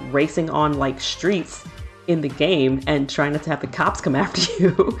racing on like streets in the game and trying not to have the cops come after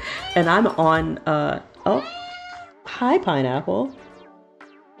you. And I'm on, oh, hi, Pineapple.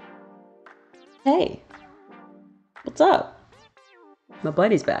 Hey, what's up? My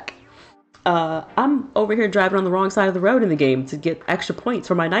buddy's back. I'm over here driving on the wrong side of the road in the game to get extra points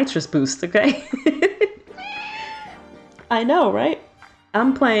for my nitrous boost, okay? I know, right?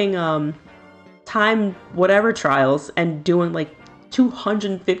 I'm playing time whatever trials and doing like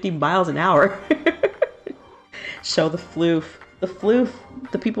 250 miles an hour. Show the floof. The floof.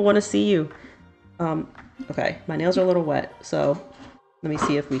 The people want to see you. Okay, my nails are a little wet, so let me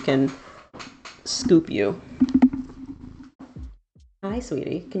see if we can scoop you. Hi,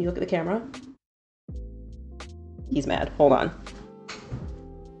 sweetie. Can you look at the camera? He's mad. Hold on.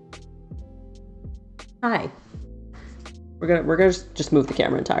 Hi. We're gonna just move the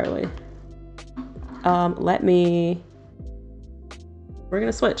camera entirely. We're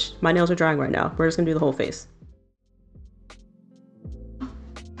gonna switch. My nails are drying right now. We're just gonna do the whole face.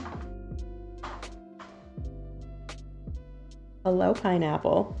 Hello,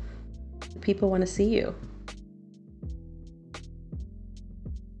 Pineapple. People want to see you.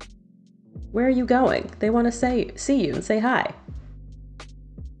 Where are you going? They want to see you and say hi.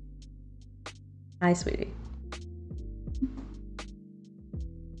 Hi, sweetie.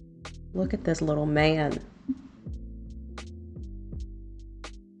 Look at this little man.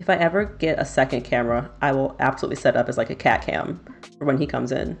 If I ever get a second camera, I will absolutely set up as like a cat cam for when he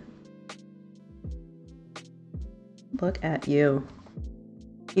comes in. Look at you.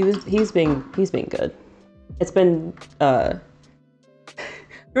 He's being good. It's been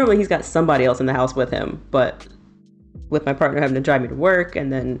normally he's got somebody else in the house with him, but with my partner having to drive me to work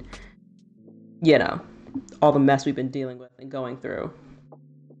and then, you know, all the mess we've been dealing with and going through,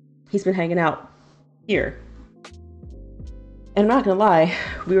 he's been hanging out here. And I'm not gonna lie,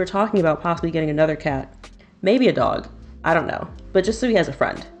 we were talking about possibly getting another cat, maybe a dog, I don't know, but just so he has a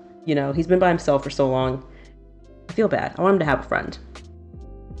friend. You know, he's been by himself for so long. I feel bad. I want him to have a friend.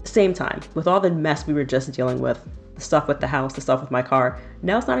 Same time, with all the mess we were just dealing with, the stuff with the house, the stuff with my car,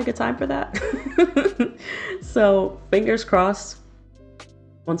 now it's not a good time for that. So fingers crossed,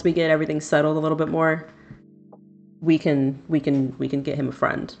 once we get everything settled a little bit more, we can get him a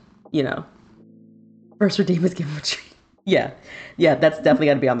friend, you know. First redeem is give him a treat. Yeah, that's definitely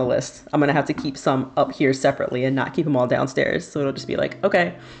got to be on the list. I'm gonna have to keep some up here separately and not keep them all downstairs. So it'll just be like,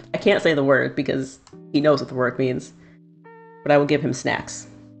 okay, I can't say the word because he knows what the word means, but I will give him snacks.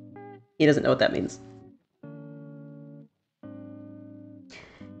 He doesn't know what that means.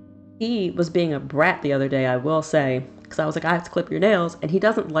 He was being a brat the other day, I will say, because I was like, I have to clip your nails, and he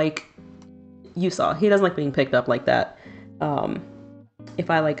doesn't like, you saw, he doesn't like being picked up like that. If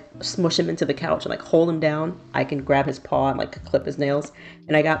I like smush him into the couch and like hold him down, I can grab his paw and like clip his nails.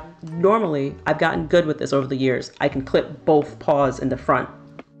 And normally I've gotten good with this over the years. I can clip both paws in the front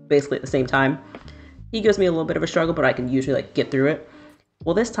basically at the same time. He gives me a little bit of a struggle, but I can usually like get through it.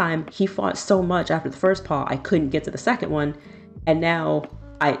 Well, this time he fought so much after the first paw, I couldn't get to the second one. And now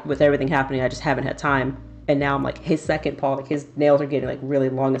with everything happening, I just haven't had time. And now I'm like, his second paw, like his nails are getting like really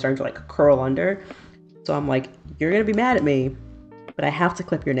long and starting to like curl under. So I'm like, you're gonna be mad at me, but I have to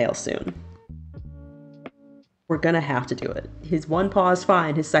clip your nails soon. We're gonna have to do it. His one paw is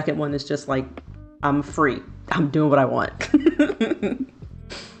fine. His second one is just like, I'm free. I'm doing what I want.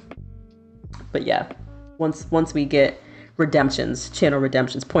 But yeah, once we get redemptions, channel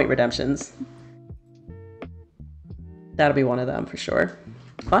redemptions, point redemptions, that'll be one of them for sure.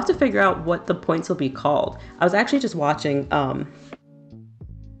 I'll have to figure out what the points will be called. I was actually just watching,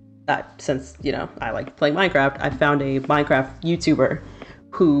 since, you know, I like playing Minecraft, I found a Minecraft YouTuber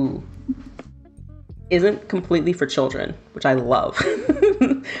who isn't completely for children, which I love.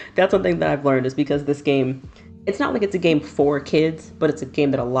 That's one thing that I've learned, is because this game, it's not like it's a game for kids, but it's a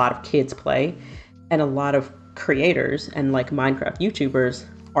game that a lot of kids play, and a lot of creators and like Minecraft YouTubers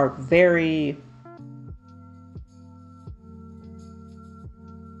are very,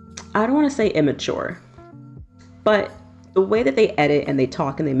 I don't want to say immature, but the way that they edit and they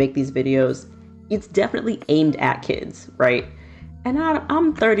talk and they make these videos, it's definitely aimed at kids, right? And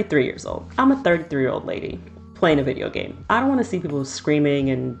I'm 33 years old. I'm a 33-year-old lady playing a video game. I don't want to see people screaming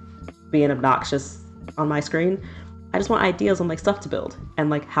and being obnoxious on my screen. I just want ideas on like stuff to build, and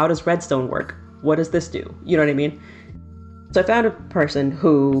like, how does redstone work? What does this do? You know what I mean? So I found a person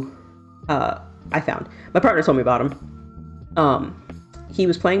who my partner told me about him. He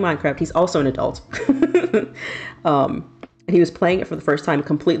was playing Minecraft. He's also an adult. And he was playing it for the first time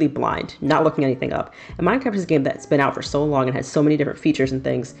completely blind, not looking anything up. And Minecraft is a game that's been out for so long and has so many different features and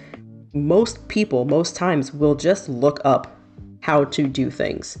things. Most people, most times, will just look up how to do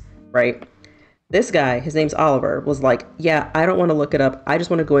things, right? This guy, his name's Oliver, was like, yeah, I don't want to look it up. I just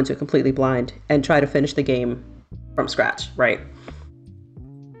want to go into it completely blind and try to finish the game from scratch, right?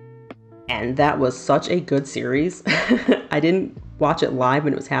 And that was such a good series. I didn't watch it live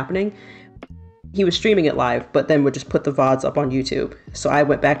when it was happening. He was streaming it live, but then would just put the VODs up on YouTube. So I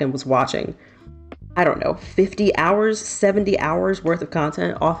went back and was watching, I don't know, 50 hours, 70 hours worth of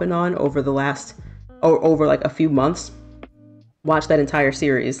content off and on over the last, over like a few months. Watched that entire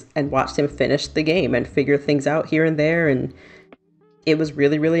series and watched him finish the game and figure things out here and there. And it was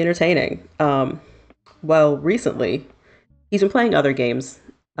really, really entertaining. Well, recently, he's been playing other games.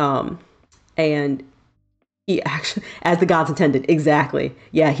 And he actually, as the gods intended, exactly.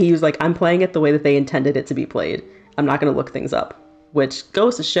 Yeah, he was like, I'm playing it the way that they intended it to be played. I'm not going to look things up, which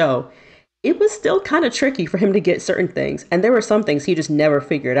goes to show it was still kind of tricky for him to get certain things. And there were some things he just never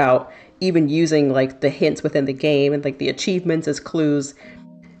figured out, even using like the hints within the game and like the achievements as clues.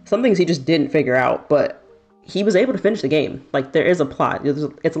 Some things he just didn't figure out, but he was able to finish the game. Like, there is a plot.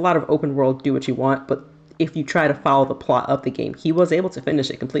 It's a lot of open world, do what you want, but if you try to follow the plot of the game, he was able to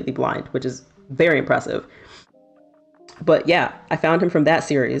finish it completely blind, which is very impressive. But yeah, I found him from that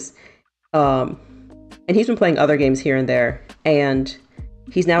series. And he's been playing other games here and there. And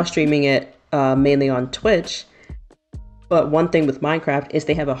he's now streaming it mainly on Twitch. But one thing with Minecraft is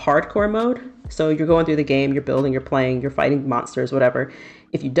they have a hardcore mode. So you're going through the game, you're building, you're playing, you're fighting monsters, whatever.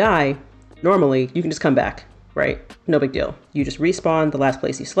 If you die, normally you can just come back, right? No big deal. You just respawn the last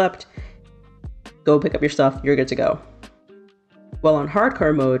place you slept, go pick up your stuff, you're good to go. Well, on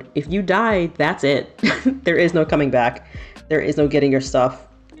hardcore mode, if you die, that's it. There is no coming back. There is no getting your stuff.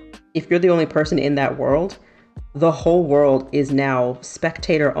 If you're the only person in that world, the whole world is now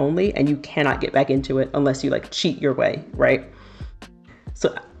spectator only, and you cannot get back into it unless you like cheat your way, right?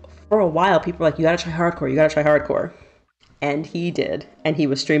 So for a while, people were like, you gotta try hardcore, you gotta try hardcore. And he did, and he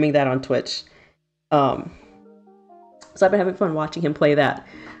was streaming that on Twitch. So I've been having fun watching him play that.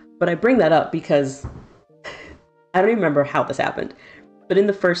 But I bring that up because I don't even remember how this happened, but in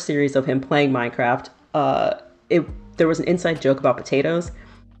the first series of him playing Minecraft, there was an inside joke about potatoes.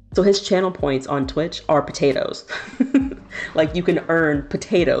 So his channel points on Twitch are potatoes. Like, you can earn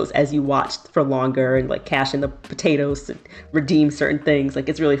potatoes as you watch for longer and like cash in the potatoes to redeem certain things. Like,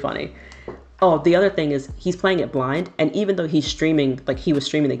 it's really funny. Oh, the other thing is he's playing it blind. And even though he's streaming, like he was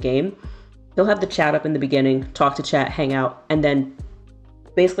streaming the game, he'll have the chat up in the beginning, talk to chat, hang out, and then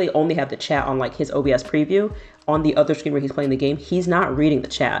basically only have the chat on like his OBS preview. On the other screen where he's playing the game, he's not reading the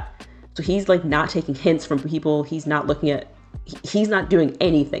chat. So he's like not taking hints from people. He's not looking at, he's not doing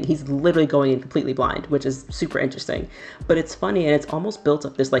anything. He's literally going in completely blind, which is super interesting. But it's funny, and it's almost built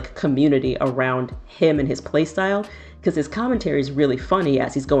up this like community around him and his play style, because his commentary is really funny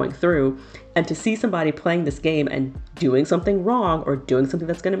as he's going through. And to see somebody playing this game and doing something wrong, or doing something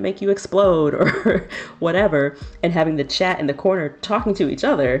that's going to make you explode or whatever, and having the chat in the corner talking to each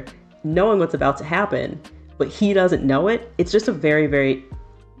other, knowing what's about to happen, but he doesn't know it, it's just a very, very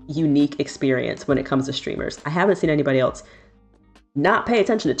unique experience when it comes to streamers. I haven't seen anybody else not pay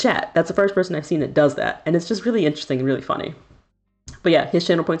attention to chat. That's the first person I've seen that does that. And it's just really interesting and really funny. But yeah, his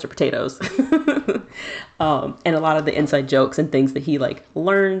channel points are potatoes. And a lot of the inside jokes and things that he like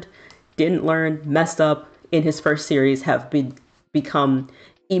learned, didn't learn, messed up in his first series have become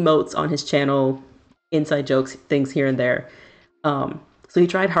emotes on his channel, inside jokes, things here and there. So he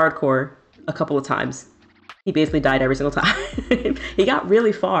tried hardcore a couple of times. He basically died every single time. He got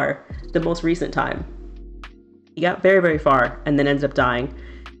really far the most recent time. He got very, very far and then ended up dying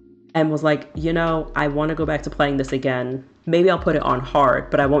and was like, you know, I want to go back to playing this again. Maybe I'll put it on hard,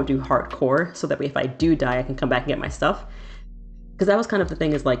 but I won't do hardcore so that if I do die, I can come back and get my stuff. Because that was kind of the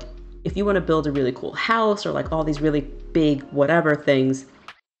thing is like, if you want to build a really cool house or like all these really big whatever things,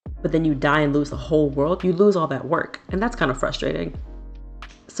 but then you die and lose the whole world, you lose all that work. And that's kind of frustrating.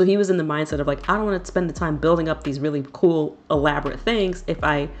 So he was in the mindset of like, I don't want to spend the time building up these really cool, elaborate things if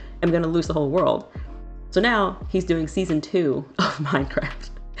I am going to lose the whole world. So now he's doing season 2 of Minecraft,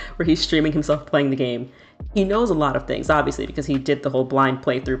 where he's streaming himself playing the game. He knows a lot of things, obviously, because he did the whole blind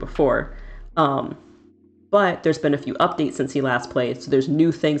playthrough before. But there's been a few updates since he last played. So there's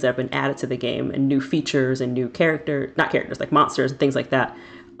new things that have been added to the game and new features and new like monsters and things like that.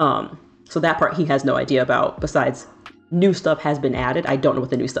 So that part he has no idea about. Besides, new stuff has been added. I don't know what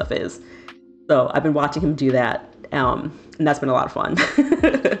the new stuff is. So I've been watching him do that. And that's been a lot of fun.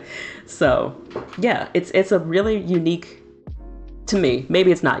 So yeah, it's a really unique, to me,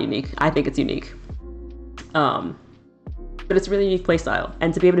 maybe it's not unique. I think it's unique. But it's a really unique playstyle.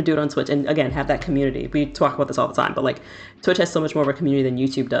 And to be able to do it on Twitch and again, have that community. We talk about this all the time, but like Twitch has so much more of a community than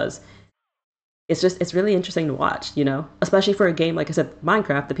YouTube does. It's really interesting to watch, you know, especially for a game, like I said,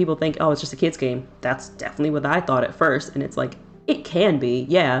 Minecraft, that people think, oh, it's just a kid's game. That's definitely what I thought at first. And it's like, it can be,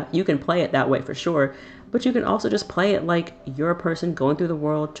 yeah, you can play it that way for sure. But you can also just play it like you're a person going through the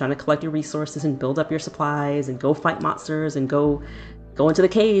world, trying to collect your resources and build up your supplies and go fight monsters and go into the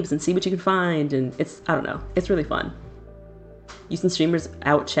caves and see what you can find. And it's, I don't know, it's really fun. Using streamers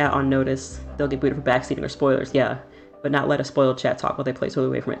out chat on notice, they'll get booted for backseating or spoilers, yeah. But not let a spoiled chat talk while they play totally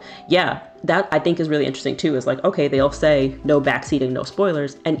away from it. Yeah, that I think is really interesting too, is like, okay, they'll say no backseating, no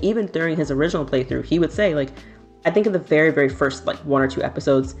spoilers. And even during his original playthrough, he would say like, I think in the very, very first like 1 or 2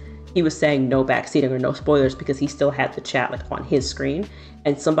 episodes, he was saying no backseating or no spoilers because he still had the chat like on his screen.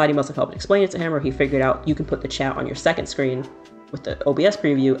 And somebody must have helped explain it to him, or he figured out you can put the chat on your second screen with the OBS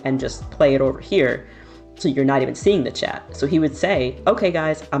preview and just play it over here. So you're not even seeing the chat. So he would say, okay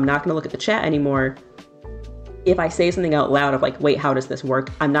guys, I'm not gonna look at the chat anymore. If I say something out loud of like, wait, how does this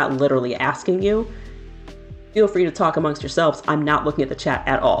work? I'm not literally asking you. Feel free to talk amongst yourselves. I'm not looking at the chat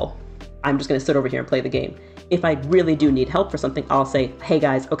at all. I'm just gonna sit over here and play the game. If I really do need help for something, I'll say, hey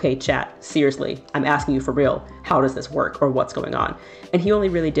guys, okay, chat, seriously, I'm asking you for real. How does this work or what's going on? And he only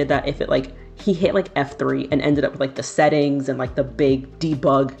really did that if it like, he hit like F3 and ended up with like the settings and like the big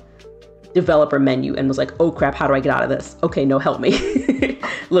debug developer menu and was like, oh crap, how do I get out of this? Okay, no, help me.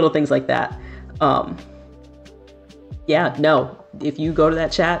 Little things like that. Yeah, no, if you go to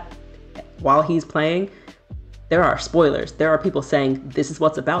that chat while he's playing, there are spoilers. There are people saying, this is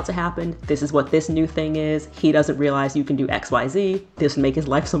what's about to happen. This is what this new thing is. He doesn't realize you can do X, Y, Z. This would make his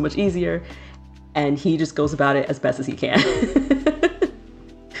life so much easier. And he just goes about it as best as he can.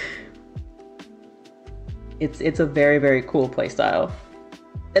 It's a very, very cool playstyle.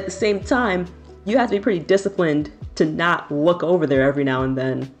 At the same time, you have to be pretty disciplined to not look over there every now and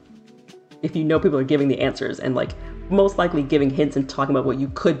then if you know people are giving the answers and like most likely giving hints and talking about what you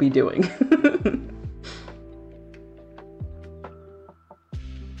could be doing.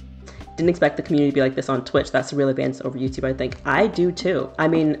 Didn't expect the community to be like this on Twitch. That's really advanced over YouTube, I think. I do too. I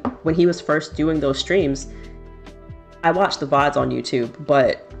mean, when he was first doing those streams, I watched the VODs on YouTube,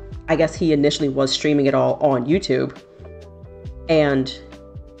 but I guess he initially was streaming it all on YouTube. And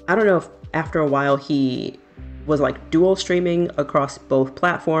I don't know if after a while he was like dual streaming across both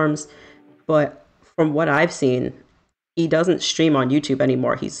platforms, but from what I've seen, he doesn't stream on YouTube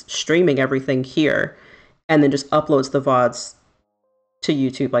anymore. He's streaming everything here and then just uploads the VODs to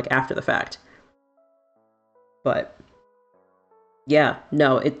YouTube like after the fact. But yeah,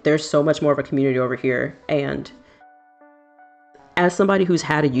 no, there's so much more of a community over here. And as somebody who's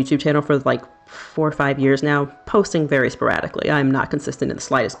had a YouTube channel for like 4 or 5 years now, posting very sporadically, I'm not consistent in the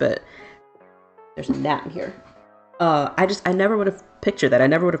slightest bit. There's a gnat in here. I never would have pictured that. I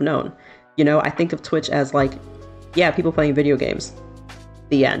never would have known. You know, I think of Twitch as like, yeah, people playing video games.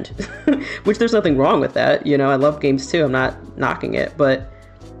 The end. Which there's nothing wrong with that. You know, I love games too. I'm not knocking it. But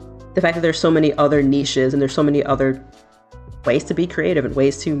the fact that there's so many other niches and there's so many other ways to be creative and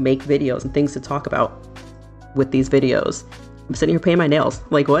ways to make videos and things to talk about with these videos. I'm sitting here painting my nails.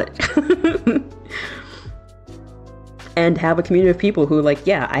 Like, what? And have a community of people who like,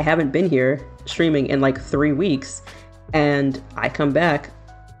 yeah, I haven't been here streaming in like 3 weeks. And I come back,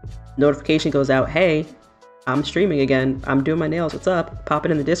 notification goes out, hey, I'm streaming again. I'm doing my nails. What's up? Pop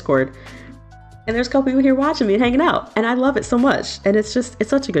it in the Discord. And there's a couple people here watching me and hanging out. And I love it so much. And it's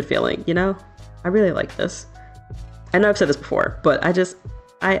such a good feeling, you know? I really like this. I know I've said this before, but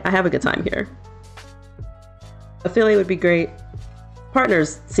I have a good time here. Affiliate would be great.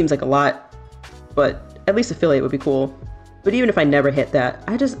 Partners seems like a lot, but at least affiliate would be cool. But even if I never hit that,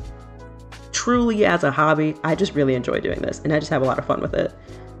 I just truly, as a hobby, I just really enjoy doing this, and I just have a lot of fun with it.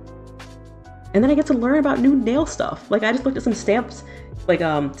 And then I get to learn about new nail stuff. Like, I just looked at some stamps, like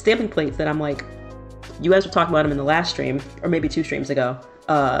stamping plates that I'm like, you guys were talking about them in the last stream, or maybe 2 streams ago.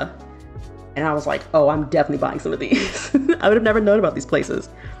 And I was like, oh, I'm definitely buying some of these. I would have never known about these places.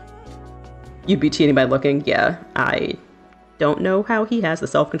 You'd be cheating by looking. Yeah, I don't know how he has the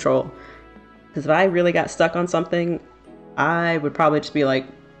self-control. Because if I really got stuck on something, I would probably just be like,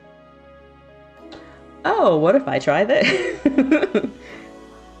 oh, what if I try this?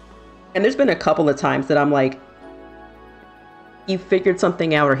 And there's been a couple of times that I'm like, he figured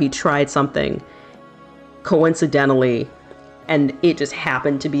something out or he tried something coincidentally, and it just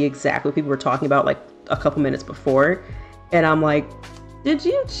happened to be exactly what people were talking about like a couple minutes before. And I'm like, did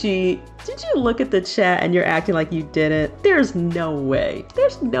you cheat? Did you look at the chat and you're acting like you didn't? There's no way.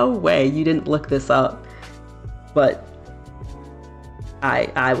 There's no way you didn't look this up. But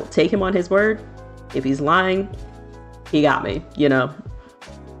I will take him on his word. If he's lying, he got me, you know?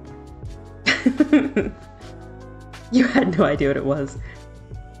 You had no idea what it was.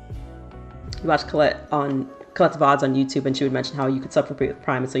 You watched Colette's VODs on YouTube, and she would mention how you could suffer with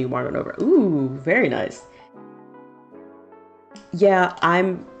Prime, and so you wanted it over. Ooh, very nice. Yeah,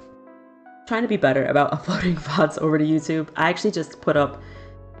 I'm trying to be better about uploading VODs over to YouTube. I actually just put up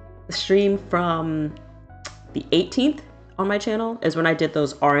the stream from the 18th on my channel, is when I did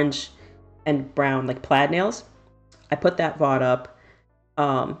those orange and brown, like plaid nails. I put that VOD up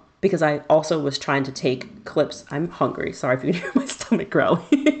because I also was trying to take clips. I'm hungry. Sorry if you can hear my stomach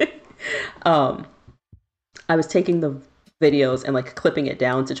growling. I was taking the videos and like clipping it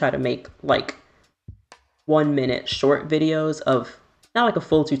down to try to make like 1-minute short videos of not like a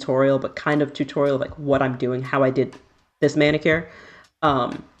full tutorial, but kind of tutorial of like what I'm doing, how I did this manicure.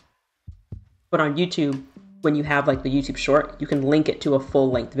 But on YouTube, when you have like the YouTube short, you can link it to a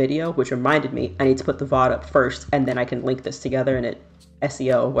full-length video, which reminded me I need to put the VOD up first, and then I can link this together and it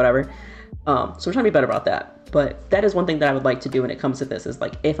SEO, whatever. So I'm trying to be better about that. But that is one thing that I would like to do when it comes to this, is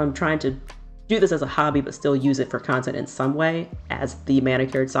like, if I'm trying to do this as a hobby but still use it for content in some way as the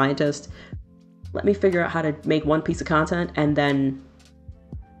manicured scientist, let me figure out how to make one piece of content and then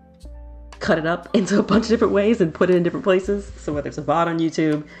cut it up into a bunch of different ways and put it in different places. So whether it's a VOD on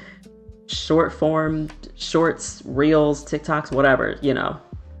YouTube, short form, shorts, reels, TikToks, whatever, you know,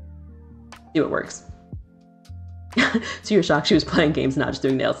 see what works. To your shock, she was playing games, not just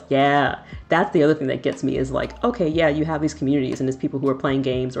doing nails. Yeah, that's the other thing that gets me, is like, okay, yeah, you have these communities and it's people who are playing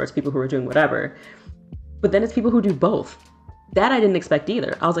games or it's people who are doing whatever, but then it's people who do both. That I didn't expect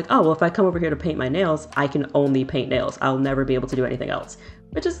either. I was like, oh, well, if I come over here to paint my nails, I can only paint nails. I'll never be able to do anything else,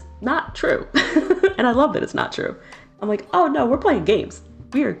 which is not true. And I love that it's not true. I'm like, oh no, we're playing games.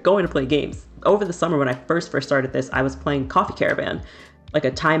 We are going to play games. Over the summer when I first started this, I was playing Coffee Caravan, like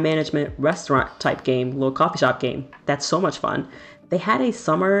a time management restaurant type game, little coffee shop game. That's so much fun. They had a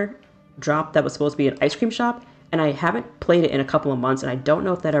summer drop that was supposed to be an ice cream shop, and I haven't played it in a couple of months, and I don't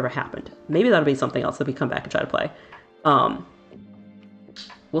know if that ever happened. Maybe that'll be something else that we come back and try to play.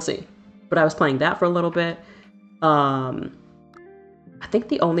 We'll see. But I was playing that for a little bit. I think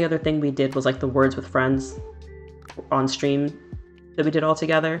the only other thing we did was like the Words with Friends on stream that we did all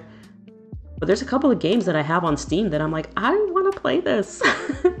together. But there's a couple of games that I have on Steam that I'm like, I want to play this.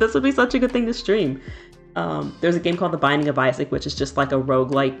 This would be such a good thing to stream. There's a game called The Binding of Isaac, which is just like a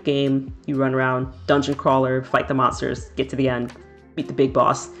roguelike game. You run around, dungeon crawler, fight the monsters, get to the end, beat the big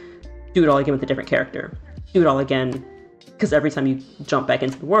boss, do it all again with a different character. Do it all again, because every time you jump back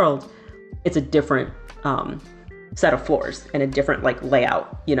into the world, it's a different set of floors and a different like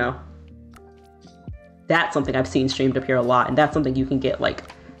layout, you know? That's something I've seen streamed up here a lot, and that's something you can get like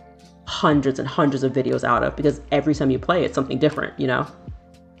hundreds and hundreds of videos out of, because every time you play it's something different, you know?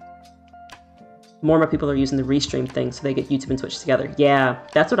 More and more people are using the restream thing so they get YouTube and Twitch together. Yeah,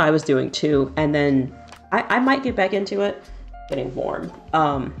 that's what I was doing too. And then I might get back into it. Getting warm.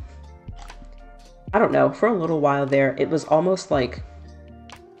 I don't know, for a little while there, it was almost like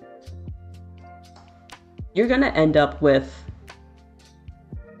you're gonna end up with,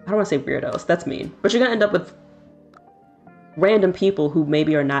 I don't want to say weirdos, that's mean, but you're gonna end up with random people who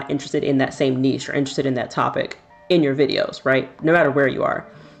maybe are not interested in that same niche or interested in that topic in your videos, right? No matter where you are.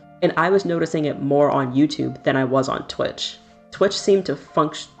 And I was noticing it more on YouTube than I was on Twitch. Twitch seemed to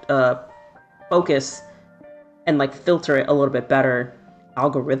focus and like filter it a little bit better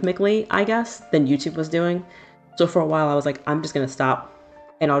algorithmically, I guess, than YouTube was doing. So for a while I was like, I'm just gonna stop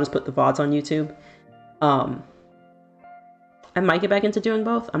and I'll just put the VODs on YouTube. I might get back into doing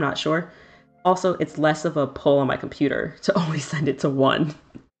both, I'm not sure. Also, it's less of a pull on my computer to only send it to one.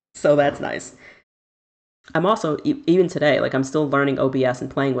 So that's nice. I'm also, even today, like I'm still learning OBS and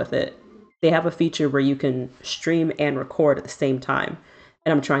playing with it. They have a feature where you can stream and record at the same time.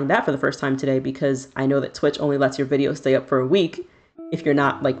 And I'm trying that for the first time today because I know that Twitch only lets your video stay up for a week if you're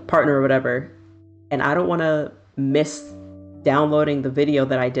not like partner or whatever. And I don't want to miss downloading the video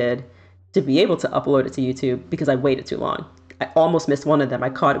that I did to be able to upload it to YouTube because I waited too long. I almost missed one of them.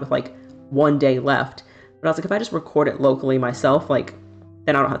 I caught it with like 1 day left. But I was like, if I just record it locally myself, like,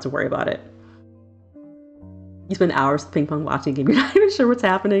 then I don't have to worry about it. You spend hours ping pong watching a game, you're not even sure what's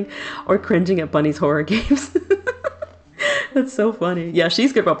happening, or cringing at Bunny's horror games. That's so funny. Yeah,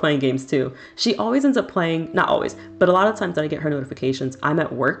 she's good about playing games too. She always ends up playing, not always, but a lot of times that I get her notifications, I'm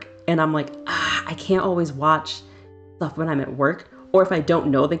at work and I'm like, I can't always watch stuff when I'm at work. Or if I don't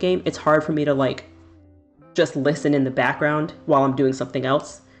know the game, it's hard for me to like just listen in the background while I'm doing something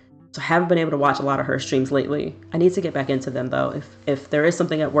else. So I haven't been able to watch a lot of her streams lately. I need to get back into them though. If there is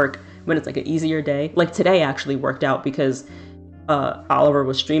something at work when it's like an easier day, like today actually worked out because Oliver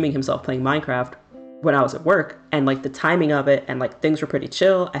was streaming himself playing Minecraft when I was at work, and like the timing of it and like things were pretty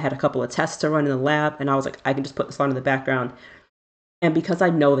chill. I had a couple of tests to run in the lab and I was like, I can just put this on in the background. And because I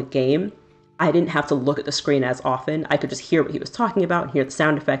know the game, I didn't have to look at the screen as often. I could just hear what he was talking about and hear the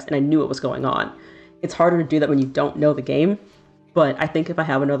sound effects, and I knew what was going on. It's harder to do that when you don't know the game. But I think if I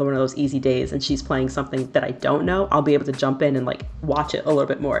have another one of those easy days and she's playing something that I don't know, I'll be able to jump in and like watch it a little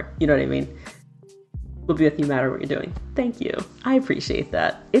bit more. You know what I mean? We'll be with you no matter what you're doing. Thank you. I appreciate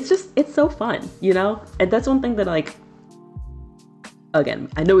that. It's so fun, you know? And that's one thing that like, again,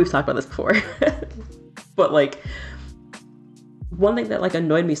 I know we've talked about this before, but like one thing that like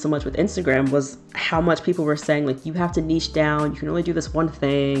annoyed me so much with Instagram was how much people were saying like, you have to niche down, you can only do this one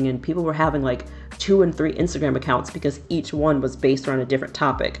thing. And people were having like 2 and 3 Instagram accounts because each one was based around a different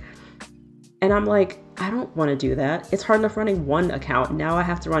topic. And I'm like, I don't want to do that. It's hard enough running one account. Now I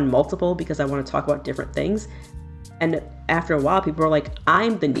have to run multiple because I want to talk about different things. And after a while, people are like,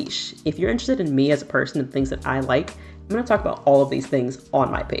 I'm the niche. If you're interested in me as a person and things that I like, I'm going to talk about all of these things on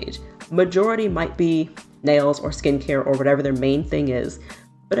my page. Majority might be nails or skincare or whatever their main thing is.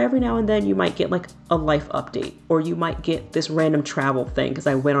 But every now and then you might get like a life update, or you might get this random travel thing because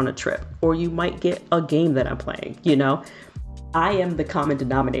I went on a trip, or you might get a game that I'm playing, you know? I am the common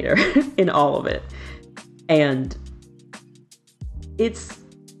denominator in all of it. And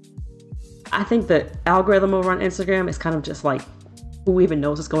I think the algorithm over on Instagram is kind of just like, who even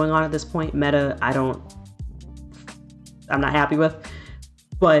knows what's going on at this point? Meta, I'm not happy with.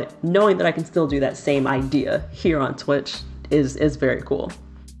 But knowing that I can still do that same idea here on Twitch is very cool.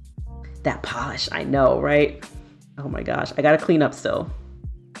 That polish, I know, right? Oh my gosh, I gotta clean up still.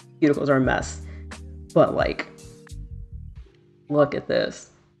 Cuticles are a mess. But like, look at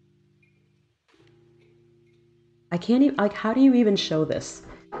this. I can't even, like, how do you even show this?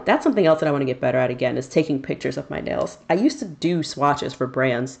 That's something else that I want to get better at again, is taking pictures of my nails. I used to do swatches for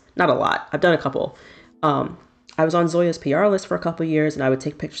brands, not a lot. I've done a couple. I was on Zoya's PR list for a couple years, and I would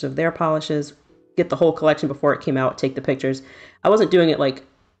take pictures of their polishes, get the whole collection before it came out, take the pictures. I wasn't doing it like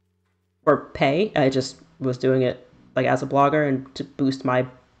for pay. I just was doing it like as a blogger and to boost my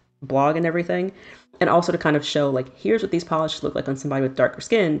blog and everything. And also to kind of show like, here's what these polishes look like on somebody with darker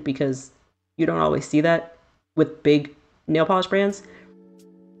skin, because you don't always see that with big nail polish brands.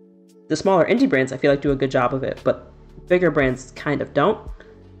 The smaller indie brands, I feel like, do a good job of it, but bigger brands kind of don't.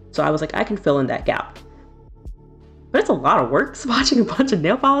 So I was like, I can fill in that gap. But it's a lot of work swatching a bunch of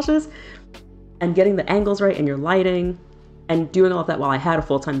nail polishes and getting the angles right and your lighting and doing all of that while I had a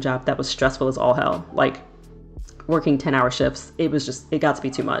full-time job that was stressful as all hell. Like working 10-hour shifts, it got to be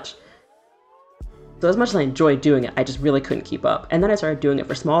too much. So as much as I enjoyed doing it, I just really couldn't keep up. And then I started doing it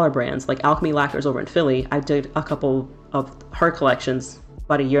for smaller brands like Alchemy Lacquers over in Philly. I did a couple of her collections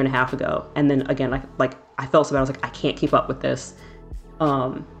about 1.5 years ago. And then again, I felt so bad. I was like, I can't keep up with this.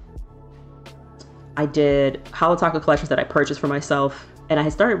 I did Holo Taco collections that I purchased for myself, and I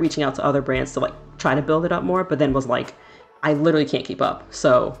had started reaching out to other brands to like try to build it up more, but then was like, I literally can't keep up.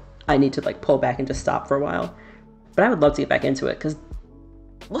 So I need to like pull back and just stop for a while. But I would love to get back into it because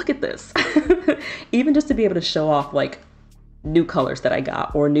look at this. Even just to be able to show off like new colors that I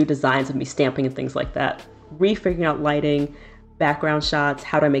got or new designs of me stamping and things like that. Refiguring out lighting, background shots,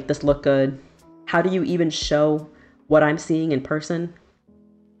 how do I make this look good? How do you even show what I'm seeing in person?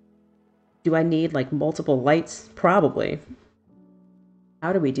 Do I need like multiple lights? Probably.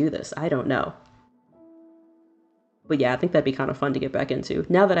 How do we do this? I don't know. But yeah, I think that'd be kind of fun to get back into.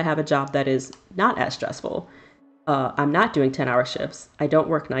 Now that I have a job that is not as stressful, I'm not doing 10-hour shifts. I don't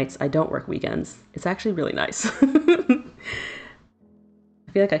work nights. I don't work weekends. It's actually really nice. I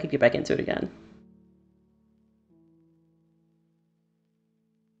feel like I could get back into it again.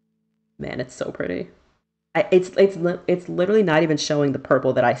 Man, it's so pretty. It's literally not even showing the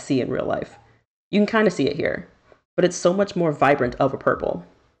purple that I see in real life. You can kind of see it here, but it's so much more vibrant of a purple.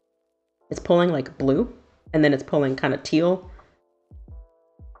 It's pulling like blue, and then it's pulling kind of teal.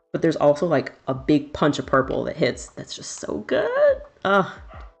 But there's also like a big punch of purple that hits. That's just so good. God,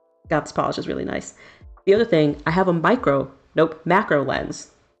 this polish is really nice. The other thing, I have a macro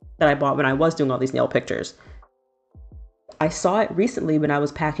lens that I bought when I was doing all these nail pictures. I saw it recently when I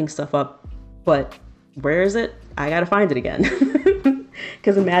was packing stuff up, but where is it? I gotta find it again.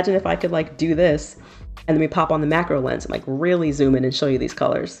 Because imagine if I could like do this and then we pop on the macro lens and like really zoom in and show you these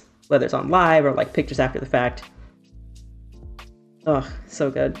colors, whether it's on live or like pictures after the fact. Ugh,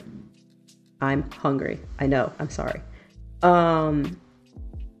 so good. I'm hungry. I know, I'm sorry.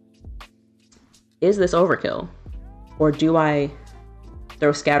 Is this overkill? Or do I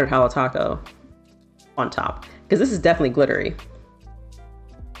throw scattered Holo Taco on top? Because this is definitely glittery.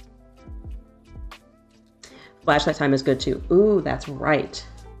 Flashlight time is good too. Ooh, that's right.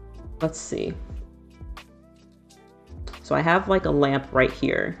 Let's see. So I have like a lamp right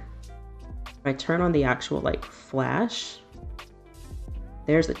here. If I turn on the actual like flash,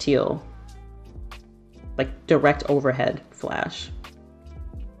 there's the teal. Like direct overhead flash.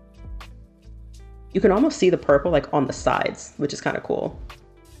 You can almost see the purple like on the sides, which is kind of cool.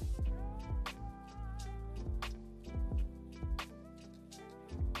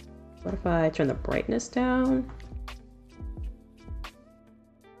 What if I turn the brightness down?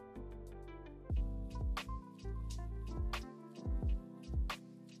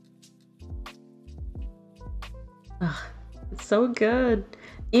 Ugh, it's so good.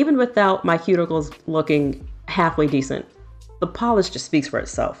 Even without my cuticles looking halfway decent, the polish just speaks for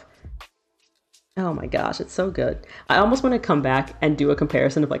itself. Oh my gosh, it's so good. I almost want to come back and do a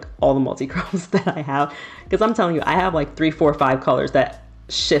comparison of like all the multi-chromes that I have. Because I'm telling you, I have like 3, 4, 5 colors that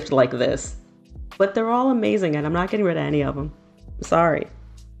shift like this. But they're all amazing and I'm not getting rid of any of them. I'm sorry.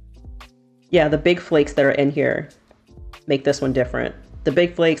 Yeah, the big flakes that are in here make this one different. The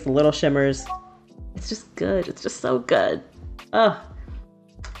big flakes, the little shimmers. It's just good. It's just so good. Yeah,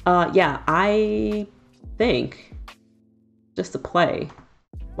 I think just to play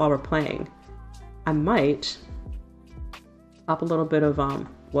while we're playing, I might pop a little bit of,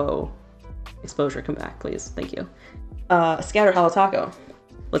 whoa, exposure, come back, please. Thank you. Scattered Holo Taco.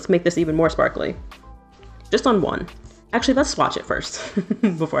 Let's make this even more sparkly. Just on one. Actually, let's swatch it first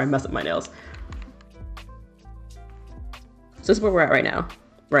before I mess up my nails. So this is where we're at right now.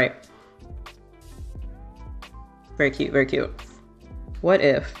 Right. Very cute, very cute. What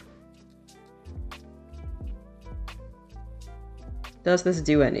if... Does this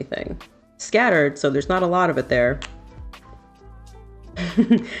do anything? Scattered, so there's not a lot of it there.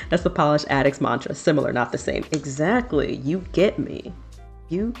 That's the Polish Addict's mantra. Similar, not the same. Exactly. You get me.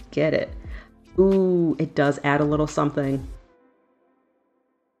 You get it. Ooh, it does add a little something.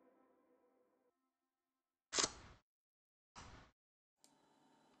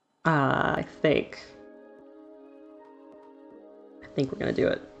 I think we're gonna do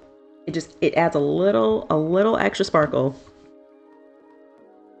it. It adds a little extra sparkle.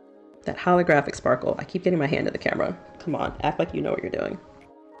 That holographic sparkle. I keep getting my hand to the camera. Come on, act like you know what you're doing.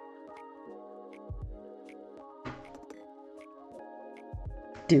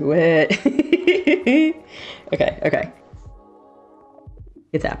 Do it. Okay.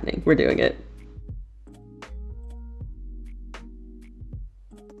 It's happening. We're doing it.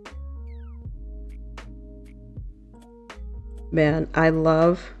 Man, I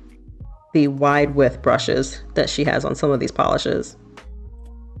love the wide width brushes that she has on some of these polishes.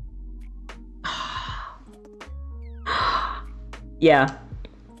 Yeah,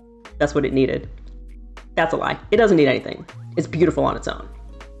 that's what it needed. That's a lie. It doesn't need anything. It's beautiful on its own.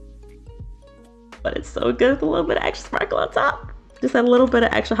 But it's so good with a little bit of extra sparkle on top. Just a little bit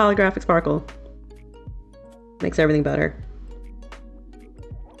of extra holographic sparkle. Makes everything better.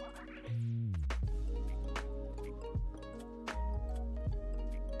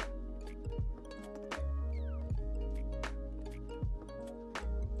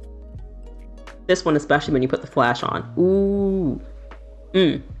 This one, especially when you put the flash on. Ooh.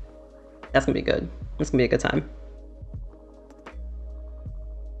 That's gonna be good. That's gonna be a good time.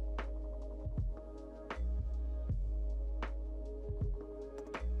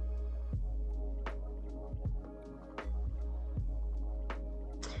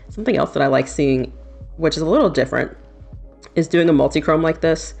 Something else that I like seeing, which is a little different, is doing a multi-chrome like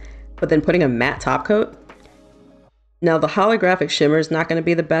this, but then putting a matte top coat. Now, the holographic shimmer is not going to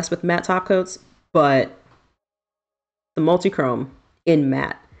be the best with matte top coats, but the multi-chrome in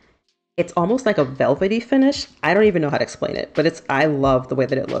matte, it's almost like a velvety finish. I don't even know how to explain it, but I love the way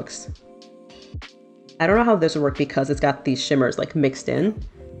that it looks. I don't know how this would work because it's got these shimmers like mixed in.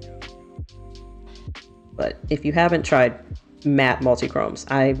 But if you haven't tried matte multi-chromes,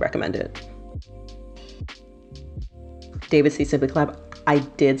 I recommend it. David C. Simply Collab, I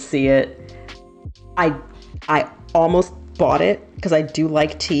did see it. I almost bought it because I do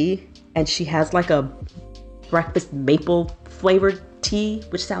like tea, and she has like a breakfast maple flavored tea,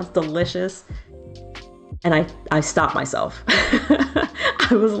 which sounds delicious. And I stopped myself. I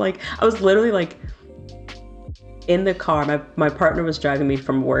was literally like in the car. My partner was driving me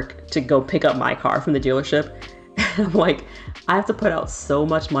from work to go pick up my car from the dealership. And I'm like, I have to put out so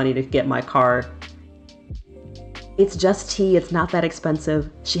much money to get my car. It's just tea. It's not that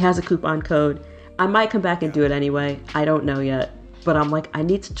expensive. She has a coupon code. I might come back and do it anyway. I don't know yet. But I'm like, I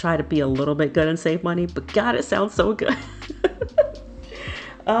need to try to be a little bit good and save money. But God, it sounds so good.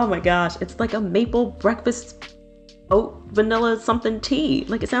 Oh my gosh. It's like a maple breakfast oat vanilla something tea.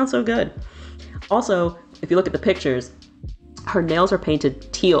 Like, it sounds so good. Also, if you look at the pictures, her nails are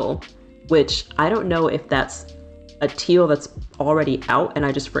painted teal, which I don't know if that's a teal that's already out and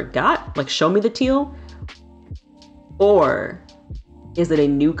I just forgot. Like, show me the teal. Or is it a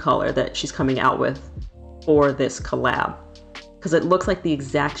new color that she's coming out with for this collab? Because it looks like the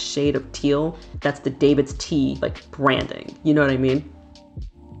exact shade of teal that's the David's Tea like branding. You know what I mean?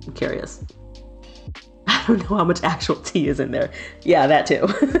 I'm curious. I don't know how much actual tea is in there. Yeah, that too.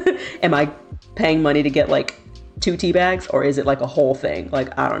 Am I paying money to get like 2 tea bags, or is it like a whole thing?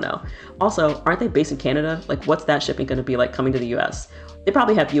 Like, I don't know. Also, aren't they based in Canada? Like, what's that shipping going to be like coming to the US? They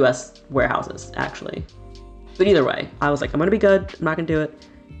probably have US warehouses, actually. But either way, I was like, I'm going to be good. I'm not going to do it.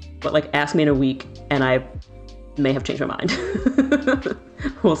 But like, ask me in a week and I may have changed my mind.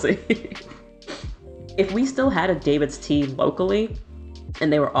 We'll see. If we still had a David's Tea locally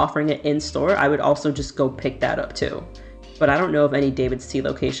and they were offering it in store, I would also just go pick that up too. But I don't know of any David's Tea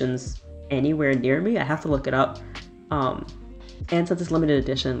locations anywhere near me. I have to look it up. And since it's limited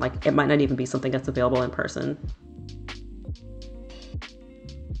edition, like, it might not even be something that's available in person.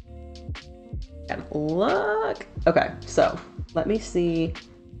 Gotta look. Okay, so let me see.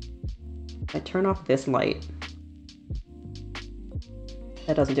 I turn off this light.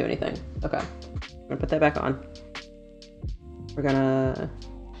 That doesn't do anything. Okay, I'm gonna put that back on. We're gonna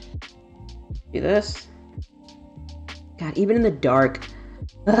do this. God, even in the dark,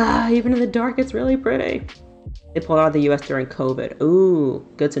 it's really pretty. They pulled out of the US during COVID. Ooh,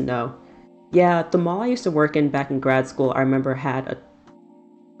 good to know. Yeah, the mall I used to work in back in grad school, I remember had a,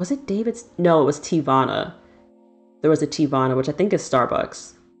 was it David's? No, it was Teavana. There was a Teavana, which I think is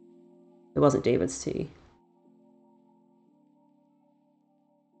Starbucks. It wasn't David's Tea.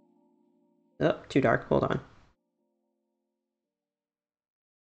 Oh, too dark, hold on.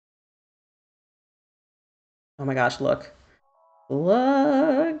 Oh my gosh, look.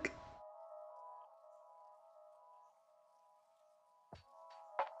 Look!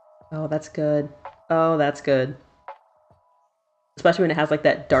 Oh, that's good. Oh, that's good. Especially when it has like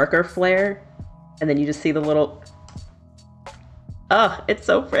that darker flare, and then you just see the little... Oh, it's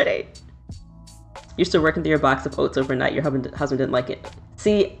so pretty. You're still working through your box of oats overnight. Your husband didn't like it.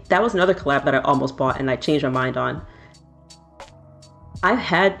 See, that was another collab that I almost bought and I changed my mind on. I've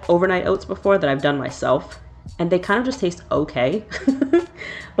had overnight oats before that I've done myself, and they kind of just taste okay.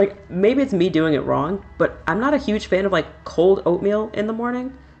 Like, maybe it's me doing it wrong, but I'm not a huge fan of like cold oatmeal in the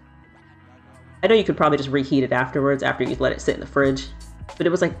morning. I know you could probably just reheat it afterwards after you let it sit in the fridge, but it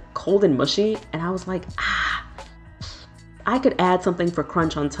was like cold and mushy, and I was like, I could add something for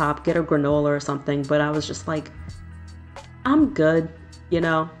crunch on top, get a granola or something, but I was just like, I'm good, you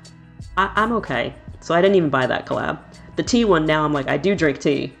know? I'm okay. So I didn't even buy that collab. The tea one, now I'm like, I do drink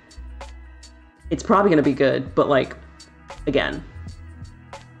tea. It's probably gonna be good, but like, again,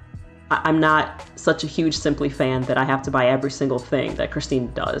 I'm not such a huge Simply fan that I have to buy every single thing that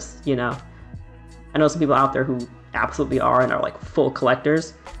Christine does, you know? I know some people out there who absolutely are and are like full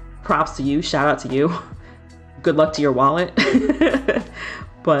collectors. Props to you, shout out to you. Good luck to your wallet.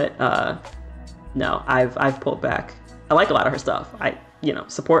 But no, I've pulled back. I like a lot of her stuff. I, you know,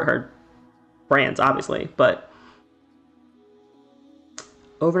 support her brands, obviously, but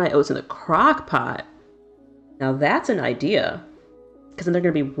overnight oats in the crock pot. Now that's an idea. Because then they're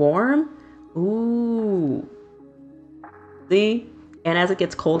gonna be warm. Ooh. See? And as it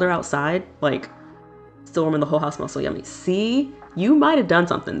gets colder outside, like, Still warm and the whole house smells so yummy. See, you might have done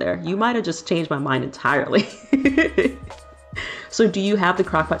something there. You might have just changed my mind entirely. So do you have the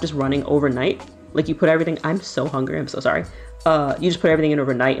crock pot just running overnight? Like you put everything, I'm so hungry, I'm so sorry. You just put everything in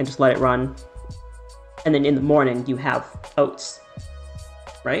overnight and just let it run. And then in the morning you have oats,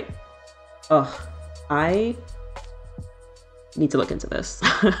 right? Ugh, I need to look into this.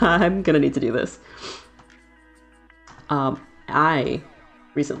 I'm gonna need to do this. I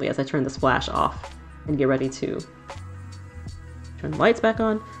recently, as I turned the splash off and get ready to turn the lights back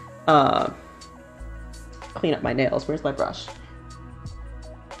on, clean up my nails. Where's my brush?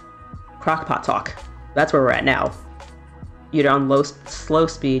 Crockpot talk. That's where we're at now. You did on slow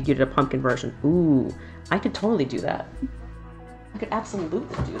speed, you did a pumpkin version. Ooh, I could totally do that. I could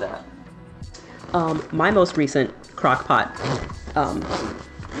absolutely do that. My most recent crockpot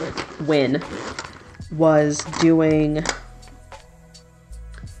win was doing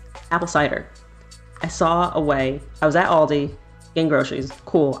apple cider. I saw a way, I was at Aldi getting groceries.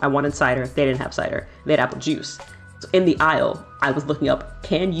 Cool, I wanted cider. They didn't have cider. They had apple juice. So in the aisle, I was looking up,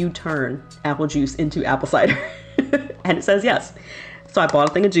 can you turn apple juice into apple cider? And it says yes. So I bought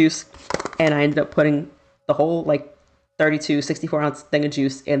a thing of juice and I ended up putting the whole like 32, 64 ounce thing of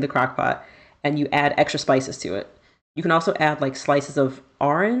juice in the crock pot, and you add extra spices to it. You can also add like slices of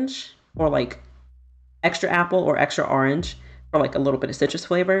orange or like extra apple or extra orange for like a little bit of citrus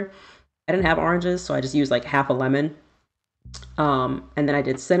flavor. I didn't have oranges, so I just used like half a lemon. And then I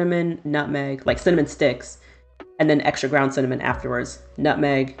did cinnamon, nutmeg, like cinnamon sticks, and then extra ground cinnamon afterwards.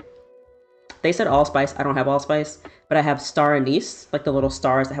 Nutmeg. They said allspice. I don't have allspice, but I have star anise, like the little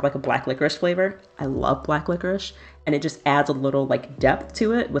stars that have like a black licorice flavor. I love black licorice, and it just adds a little like depth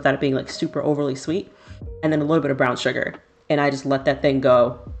to it without it being like super overly sweet. And then a little bit of brown sugar. And I just let that thing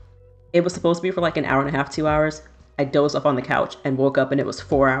go. It was supposed to be for like an hour and a half, 2 hours. I dozed off on the couch and woke up and it was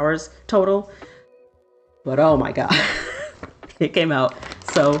 4 hours total. But oh my God, it came out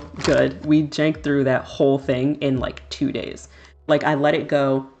so good. We janked through that whole thing in like 2 days. Like I let it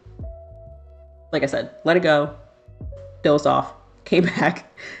go. Like I said, let it go, dozed off, came back.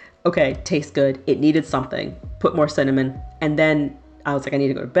 Okay, tastes good. It needed something. Put more cinnamon. And then I was like, I need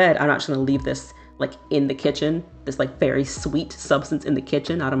to go to bed. I'm not just gonna leave this like in the kitchen, this like very sweet substance in the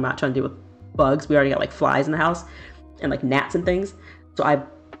kitchen. I'm not trying to deal with bugs. We already got like flies in the house and like gnats and things. So I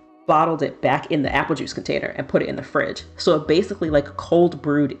bottled it back in the apple juice container and put it in the fridge. So it basically like cold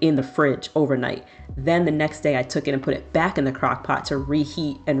brewed in the fridge overnight. Then the next day I took it and put it back in the crock pot to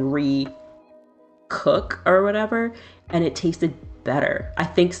reheat and cook or whatever, and it tasted better. I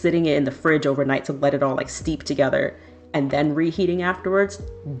think sitting it in the fridge overnight to let it all like steep together and then reheating afterwards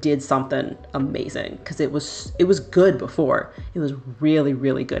did something amazing, because it was good before. It was really,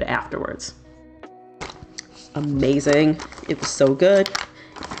 really good afterwards. Amazing. It was so good.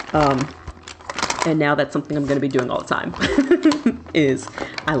 And now that's something I'm going to be doing all the time. Is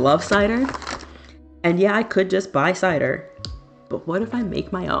I love cider, and yeah, I could just buy cider, but what if I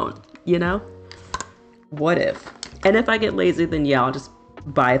make my own, you know? What if? And if I get lazy, then yeah, I'll just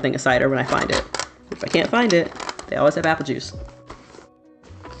buy a thing of cider when I find it. If I can't find it, they always have apple juice.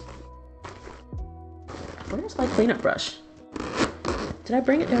 Where's my cleanup brush? Did I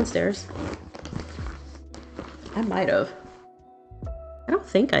bring it downstairs? I might have. I don't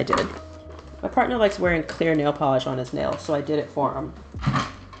think I did. My partner likes wearing clear nail polish on his nails, so I did it for him.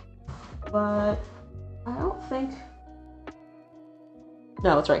 But I don't think...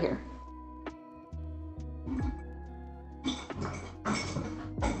 No, it's right here.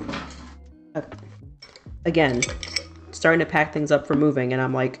 Okay. Again, starting to pack things up for moving, and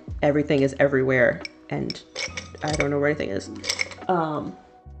I'm like, everything is everywhere, and I don't know where anything is.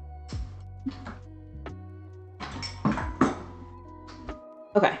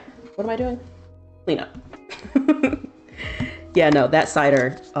 Okay, what am I doing? Clean up. Yeah, no, that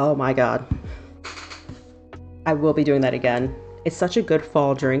cider, oh my God. I will be doing that again. It's such a good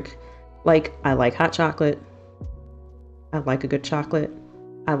fall drink. Like, I like hot chocolate. I like a good chocolate.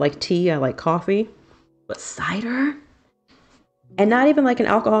 I like tea, I like coffee. But cider? And not even like an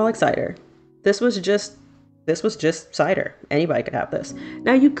alcoholic cider. This was just cider. Anybody could have this.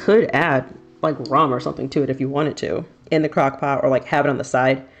 Now you could add like rum or something to it if you wanted to in the crock pot, or like have it on the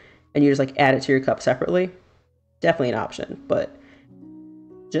side and you just like add it to your cup separately. Definitely an option, but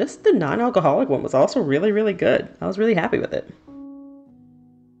just the non-alcoholic one was also really, really good. I was really happy with it.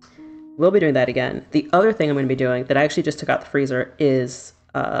 We'll be doing that again. The other thing I'm going to be doing that I actually just took out the freezer is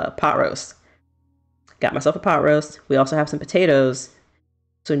pot roast. Got myself a pot roast. We also have some potatoes.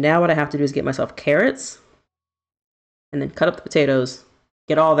 So now what I have to do is get myself carrots and then cut up the potatoes,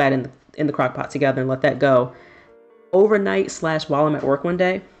 get all that in the crock pot together and let that go overnight / while I'm at work one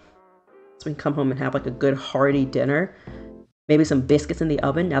day. So we can come home and have like a good hearty dinner. Maybe some biscuits in the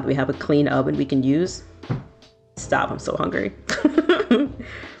oven now that we have a clean oven we can use. Stop, I'm so hungry.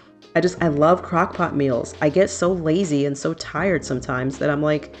 I love crock pot meals. I get so lazy and so tired sometimes that I'm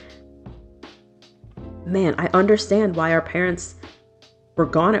like, man, I understand why our parents were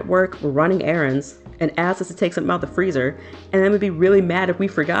gone at work, were running errands, and asked us to take something out of the freezer, and then we'd be really mad if we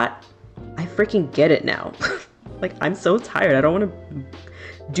forgot. I freaking get it now. Like, I'm so tired. I don't want to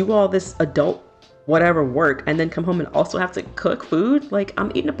do all this adult whatever work and then come home and also have to cook food. Like,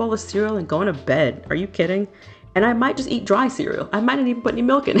 I'm eating a bowl of cereal and going to bed. Are you kidding? And I might just eat dry cereal. I might not even put any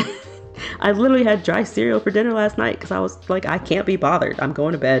milk in it. I literally had dry cereal for dinner last night because I was like, I can't be bothered. I'm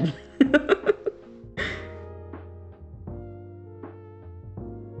going to bed.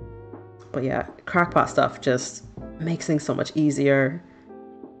 But yeah, crockpot stuff just makes things so much easier.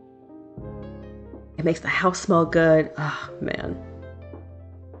 It makes the house smell good. Oh, man.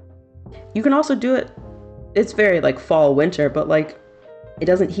 You can also do it, it's very like fall, winter, but like it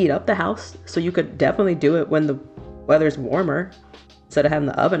doesn't heat up the house. So you could definitely do it when the weather's warmer instead of having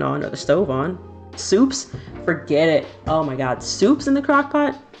the oven on or the stove on. Soups, forget it. Oh my God, soups in the crock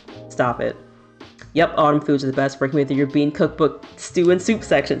pot? Stop it. Yep, autumn foods are the best. Working with your bean cookbook stew and soup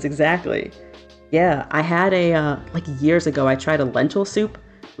sections, exactly. Yeah, I had like years ago, I tried a lentil soup,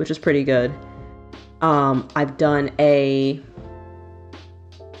 which was pretty good. I've done a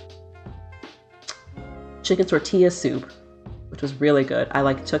chicken tortilla soup, which was really good. I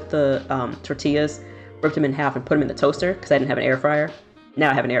like took the tortillas, ripped them in half and put them in the toaster because I didn't have an air fryer.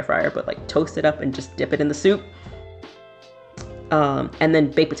 Now I have an air fryer, but like toast it up and just dip it in the soup. And then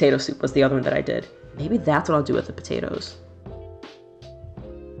baked potato soup was the other one that I did. Maybe that's what I'll do with the potatoes.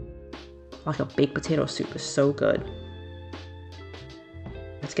 Like a baked potato soup is so good.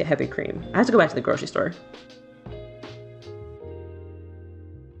 Let's get heavy cream. I have to go back to the grocery store.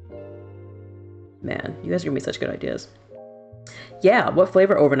 Man, you guys give me such good ideas. Yeah, what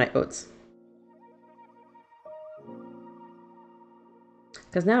flavor overnight oats?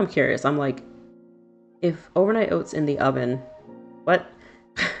 Because now I'm curious. I'm like, if overnight oats in the oven, what?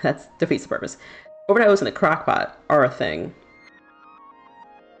 That defeats the purpose. Overnight oats in the crock pot are a thing.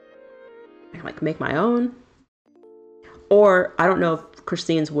 I can like make my own. Or I don't know if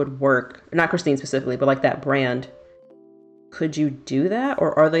Christine's would work. Not Christine specifically, but like that brand. Could you do that?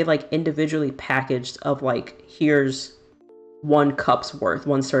 Or are they like individually packaged of like, here's 1 cup's worth,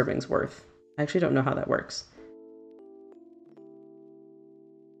 1 serving's worth? I actually don't know how that works.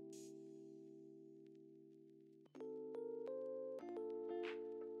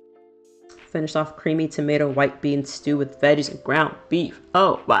 Finished off creamy tomato white bean stew with veggies and ground beef.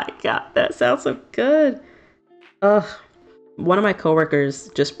 Oh my God, that sounds so good. Ugh. One of my coworkers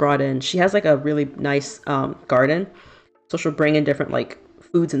just brought in, she has like a really nice garden. So she'll bring in different like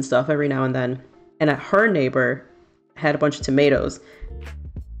foods and stuff every now and then. And her neighbor had a bunch of tomatoes.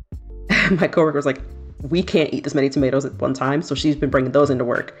 My coworker was like, we can't eat this many tomatoes at one time. So she's been bringing those into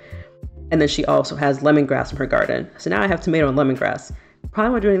work. And then she also has lemongrass from her garden. So now I have tomato and lemongrass.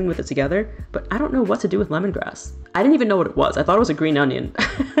 Probably won't do anything with it together, but I don't know what to do with lemongrass. I didn't even know what it was. I thought it was a green onion.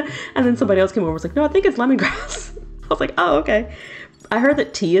 And then somebody else came over and was like, no, I think it's lemongrass. I was like, oh, okay. I heard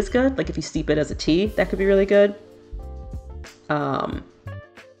that tea is good. Like if you steep it as a tea, that could be really good. I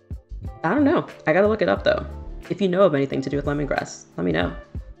don't know. I gotta look it up though. If you know of anything to do with lemongrass, let me know.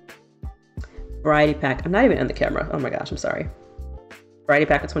 Variety pack. I'm not even in the camera. Oh my gosh, I'm sorry. Variety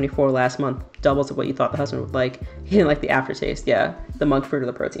pack of 24 last month. Doubles of what you thought the husband would like. He didn't like the aftertaste. Yeah, the monk fruit or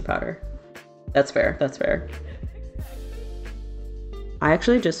the protein powder. That's fair. That's fair. I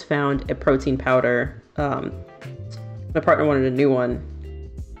actually just found a protein powder. My partner wanted a new one.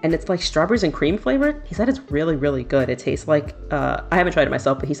 And it's like strawberries and cream flavored. He said it's really, really good. It tastes like, I haven't tried it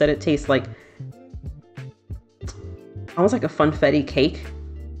myself, but he said it tastes like almost like a funfetti cake.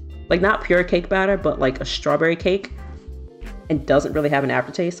 Like not pure cake batter, but like a strawberry cake. And doesn't really have an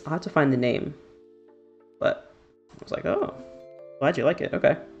aftertaste. I'll have to find the name. But I was like, oh, glad you like it.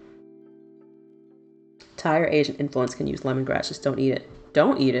 Okay. Thai or Asian influence can use lemongrass. Just don't eat it.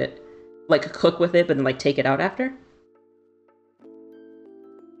 Don't eat it. Like cook with it, but then like take it out after.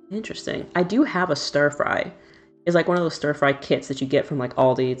 Interesting. I do have a stir fry. It's like one of those stir fry kits that you get from like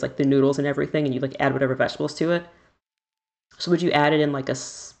Aldi. It's like the noodles and everything, and you like add whatever vegetables to it. So would you add it in like a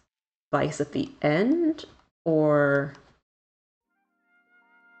spice at the end, or?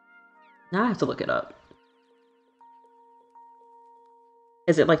 Now I have to look it up.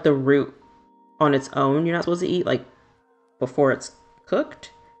 Is it like the root on its own you're not supposed to eat like before it's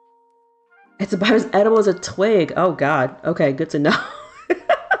cooked? It's about as edible as a twig. Oh God. Okay, good to know.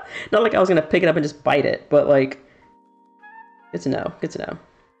 Not like I was gonna pick it up and just bite it, but like, good to know. Good to know.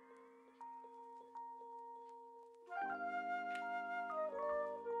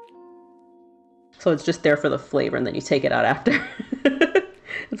 So it's just there for the flavor, and then you take it out after.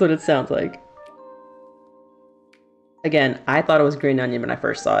 That's what it sounds like. Again, I thought it was green onion when I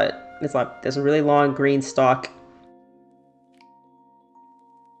first saw it. It's like there's a really long green stalk.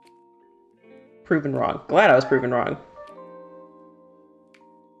 Proven wrong. Glad I was proven wrong.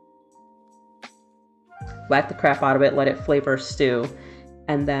 Whack the crap out of it, let it flavor stew,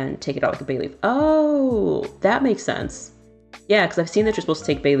 and then take it out like a bay leaf. Oh, that makes sense. Yeah, because I've seen that you're supposed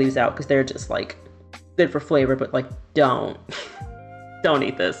to take bay leaves out because they're just like good for flavor, but like don't. Don't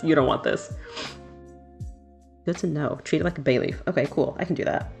eat this. You don't want this. Good to know. Treat it like a bay leaf. Okay, cool. I can do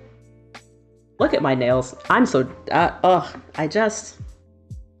that. Look at my nails. I'm so... I just...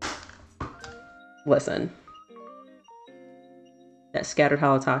 Listen. That scattered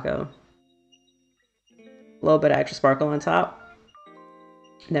Holo Taco. A little bit of extra sparkle on top.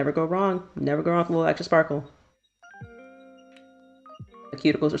 Never go wrong. Never go wrong with a little extra sparkle. The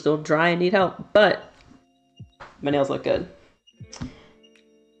cuticles are still dry and need help, but my nails look good.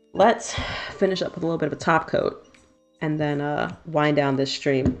 Let's finish up with a little bit of a top coat and then wind down this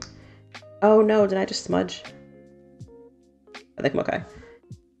stream. Oh no, did I just smudge? I think I'm okay.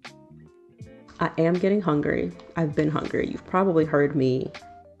 I am getting hungry. I've been hungry. You've probably heard me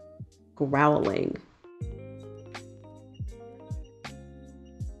growling.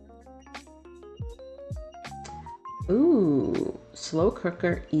 Ooh, slow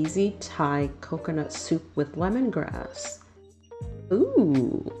cooker, easy Thai coconut soup with lemongrass.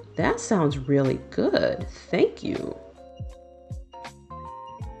 Ooh, that sounds really good. Thank you.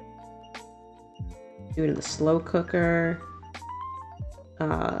 Do it in the slow cooker.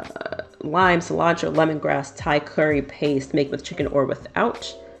 Lime, cilantro, lemongrass, Thai curry paste. Make with chicken or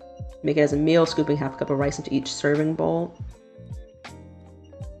without. Make it as a meal, scooping half a cup of rice into each serving bowl.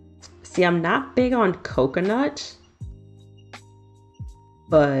 See, I'm not big on coconut,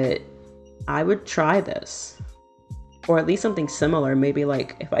 but I would try this. Or at least something similar. Maybe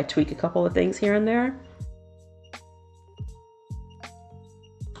like if I tweak a couple of things here and there.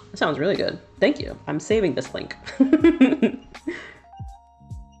 That sounds really good. Thank you. I'm saving this link.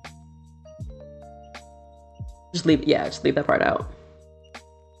 Just leave that part out.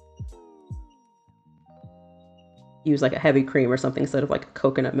 Use like a heavy cream or something instead of like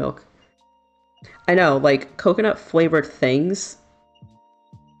coconut milk. I know, like coconut flavored things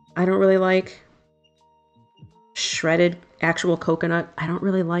I don't really like. Shredded actual coconut I don't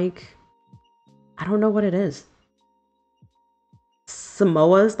really like. I don't know what it is.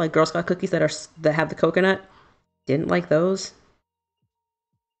 Samoas, like Girl Scout cookies that have the coconut, didn't like those.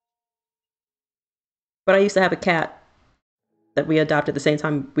 But I used to have a cat that we adopted the same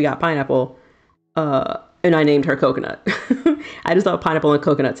time we got Pineapple, and I named her Coconut. I just thought pineapple and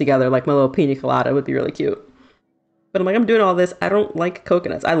coconut together, like my little pina colada, would be really cute. But I'm like, I'm doing all this. I don't like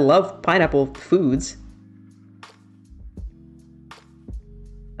coconuts. I love pineapple foods.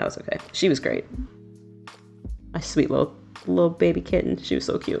 That was okay. She was great. My sweet little baby kitten. She was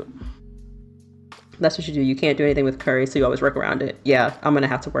so cute. That's what you do. You can't do anything with curry, so you always work around it. Yeah, I'm gonna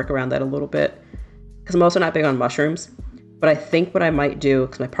have to work around that a little bit. Because I'm also not big on mushrooms. But I think what I might do,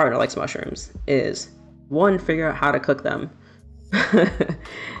 because my partner likes mushrooms, is 1, figure out how to cook them.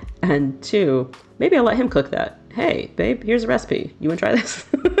 And 2, maybe I'll let him cook that. Hey, babe, here's a recipe. You wanna try this?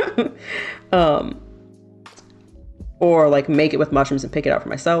 Or like make it with mushrooms and pick it out for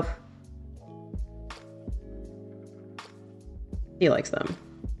myself. He likes them.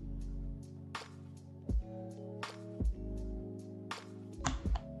 I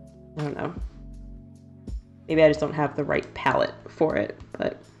don't know. Maybe I just don't have the right palate for it,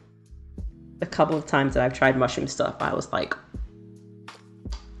 but a couple of times that I've tried mushroom stuff, I was like,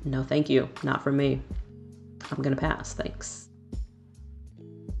 no, thank you. Not for me. I'm gonna pass, thanks.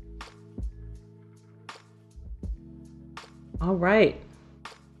 All right.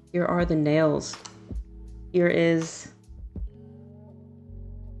 Here are the nails. Here is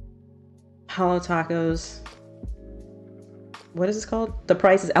Holo Tacos. What is this called? The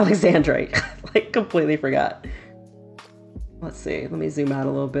price is Alexandrite. Like, completely forgot. Let's see. Let me zoom out a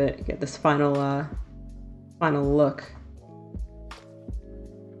little bit. Get this final look.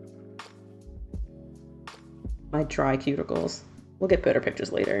 My dry cuticles. We'll get better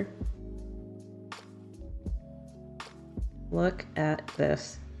pictures later. Look at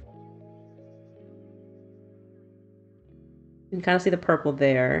this. You can kind of see the purple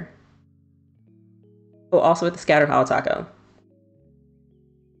there. Oh, also with the scattered Holo Taco.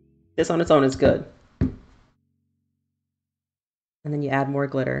 This on its own is good. And then you add more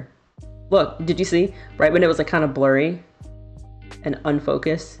glitter. Look, did you see? Right when it was like kind of blurry and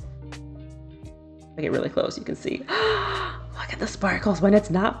unfocused. If I get really close, you can see. Look at the sparkles when it's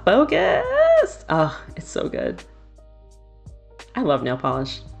not focused. this? Oh, it's so good. I love nail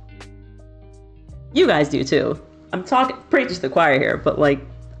polish. You guys do too. I'm talking preaching to the choir here, but like,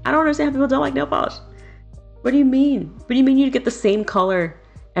 I don't understand how people don't like nail polish. What do you mean? What do you mean you get the same color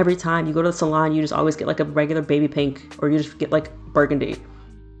every time? You go to the salon, you just always get like a regular baby pink, or you just get like burgundy.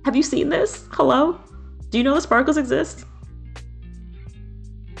 Have you seen this? Hello? Do you know the sparkles exist?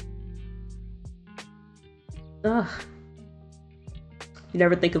 Ugh. You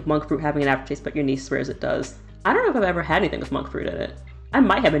never think of monk fruit having an aftertaste, but your niece swears it does. I don't know if I've ever had anything with monk fruit in it. I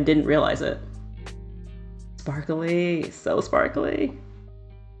might have and didn't realize it. Sparkly, so sparkly.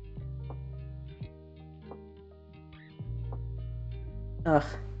 Ugh.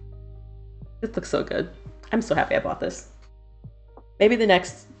 This looks so good. I'm so happy I bought this. Maybe the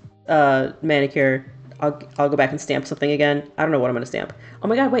next manicure, I'll go back and stamp something again. I don't know what I'm gonna stamp. Oh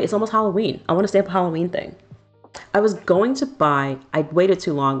my god, wait, it's almost Halloween. I want to stamp a Halloween thing. I was going to buy, I waited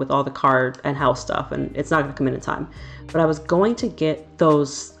too long with all the card and house stuff, and it's not gonna come in time. But I was going to get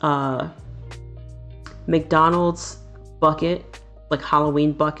those McDonald's bucket, like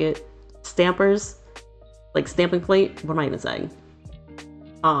Halloween bucket stampers, like stamping plate. What am I even saying?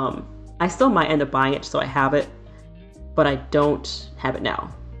 I still might end up buying it so I have it, but I don't have it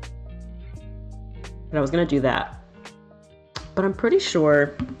now. But I was gonna do that. But I'm pretty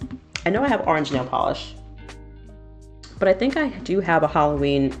sure, I know I have orange nail polish, but I think I do have a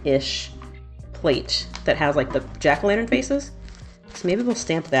Halloween-ish plate that has like the jack-o'-lantern faces. So maybe we'll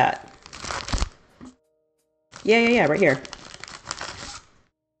stamp that. Yeah, right here.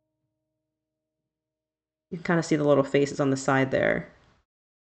 You can kind of see the little faces on the side there.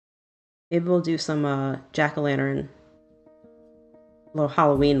 Maybe we'll do some jack-o'-lantern, little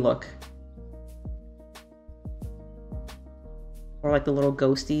Halloween look. Or like the little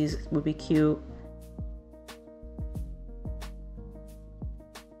ghosties would be cute.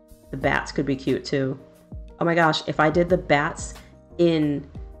 The bats could be cute too. Oh my gosh, if I did the bats in,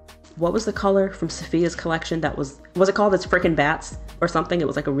 what was the color from Sophia's collection that was it called It's Frickin' Bats or something? It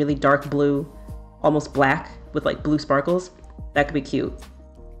was like a really dark blue, almost black with like blue sparkles. That could be cute.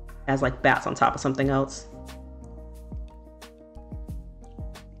 As like bats on top of something else.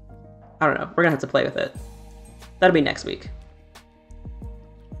 I don't know, we're gonna have to play with it. That'll be next week.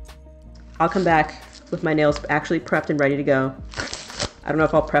 I'll come back with my nails actually prepped and ready to go. I don't know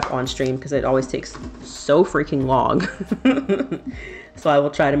if I'll prep on stream because it always takes so freaking long. So I will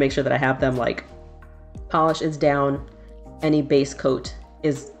try to make sure that I have them like polish is down, any base coat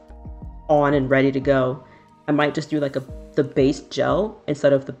is on and ready to go. I might just do like the base gel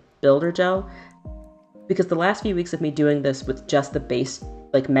instead of the builder gel, because the last few weeks of me doing this with just the base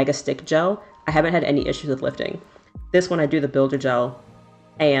like mega stick gel, I haven't had any issues with lifting. This one I do the builder gel,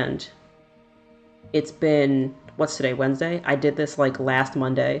 and it's been, what's today, Wednesday? I did this like last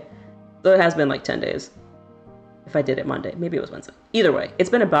Monday, so it has been like 10 days. If I did it Monday, maybe it was Wednesday. Either way, it's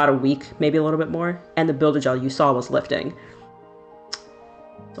been about a week, maybe a little bit more, and the builder gel you saw was lifting.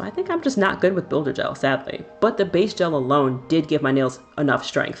 So I think I'm just not good with builder gel, sadly. But the base gel alone did give my nails enough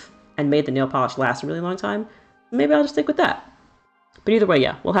strength and made the nail polish last a really long time. Maybe I'll just stick with that. But either way,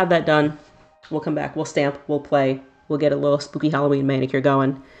 yeah, we'll have that done. We'll come back, we'll stamp, we'll play, we'll get a little spooky Halloween manicure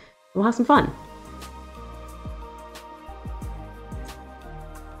going. We'll have some fun.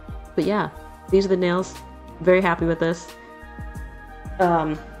 But yeah, these are the nails. Very happy with this.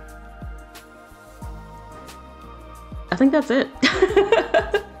 I think that's it.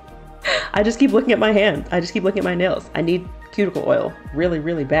 I just keep looking at my hand. I just keep looking at my nails. I need cuticle oil really,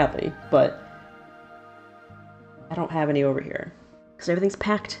 really badly, but I don't have any over here because everything's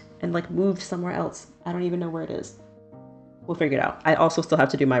packed and like moved somewhere else. I don't even know where it is. We'll figure it out. I also still have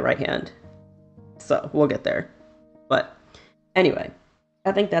to do my right hand, so we'll get there. But anyway,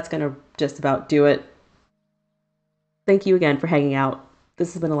 I think that's gonna just about do it. Thank you again for hanging out.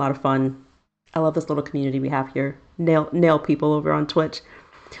 This has been a lot of fun. I love this little community we have here. Nail people over on Twitch.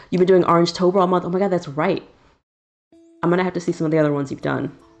 You've been doing Orange-tober all month. Oh my god, that's right. I'm gonna have to see some of the other ones you've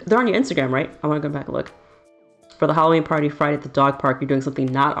done. They're on your Instagram, right? I wanna go back and look. For the Halloween party Friday at the dog park, you're doing something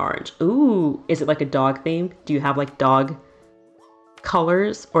not orange. Ooh, is it like a dog theme? Do you have like dog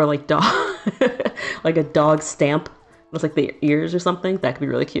colors or like dog, like a dog stamp with like the ears or something? That could be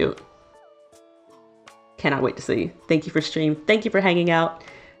really cute. Cannot wait to see. Thank you for stream. Thank you for hanging out.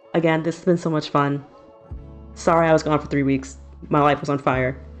 Again, this has been so much fun. Sorry I was gone for 3 weeks. My life was on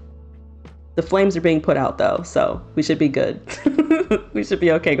fire. The flames are being put out though, so we should be good. We should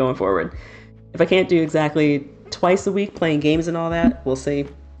be okay going forward. If I can't do exactly twice a week playing games and all that, we'll see.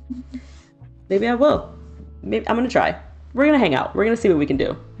 Maybe I will. Maybe I'm gonna try. We're gonna hang out. We're gonna see what we can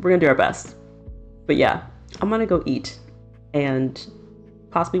do. We're gonna do our best. But yeah, I'm gonna go eat and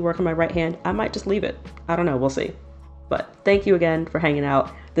possibly work on my right hand. I might just leave it. I don't know. We'll see. But thank you again for hanging out.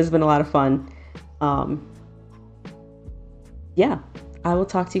 This has been a lot of fun. Yeah, I will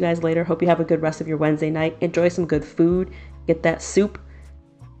talk to you guys later. Hope you have a good rest of your Wednesday night. Enjoy some good food. Get that soup.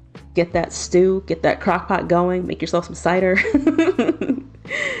 Get that stew. Get that crock pot going. Make yourself some cider.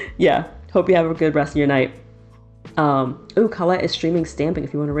 Yeah, hope you have a good rest of your night. Ooh, Colette is streaming stamping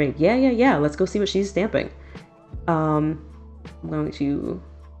if you want to raid. Yeah. Let's go see what she's stamping. I'm going to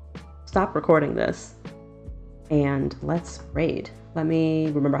stop recording this and let's raid. Let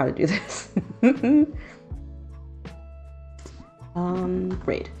me remember how to do this.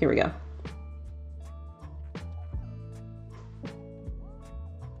 Raid. Here we go.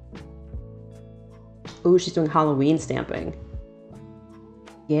 Ooh, she's doing Halloween stamping.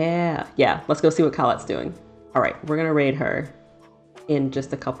 Yeah. Let's go see what Colette's doing. All right, we're gonna raid her in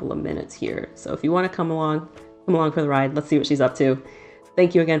just a couple of minutes here. So if you want to come along for the ride. Let's see what she's up to.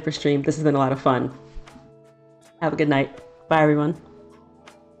 Thank you again for stream. This has been a lot of fun. Have a good night. Bye, everyone.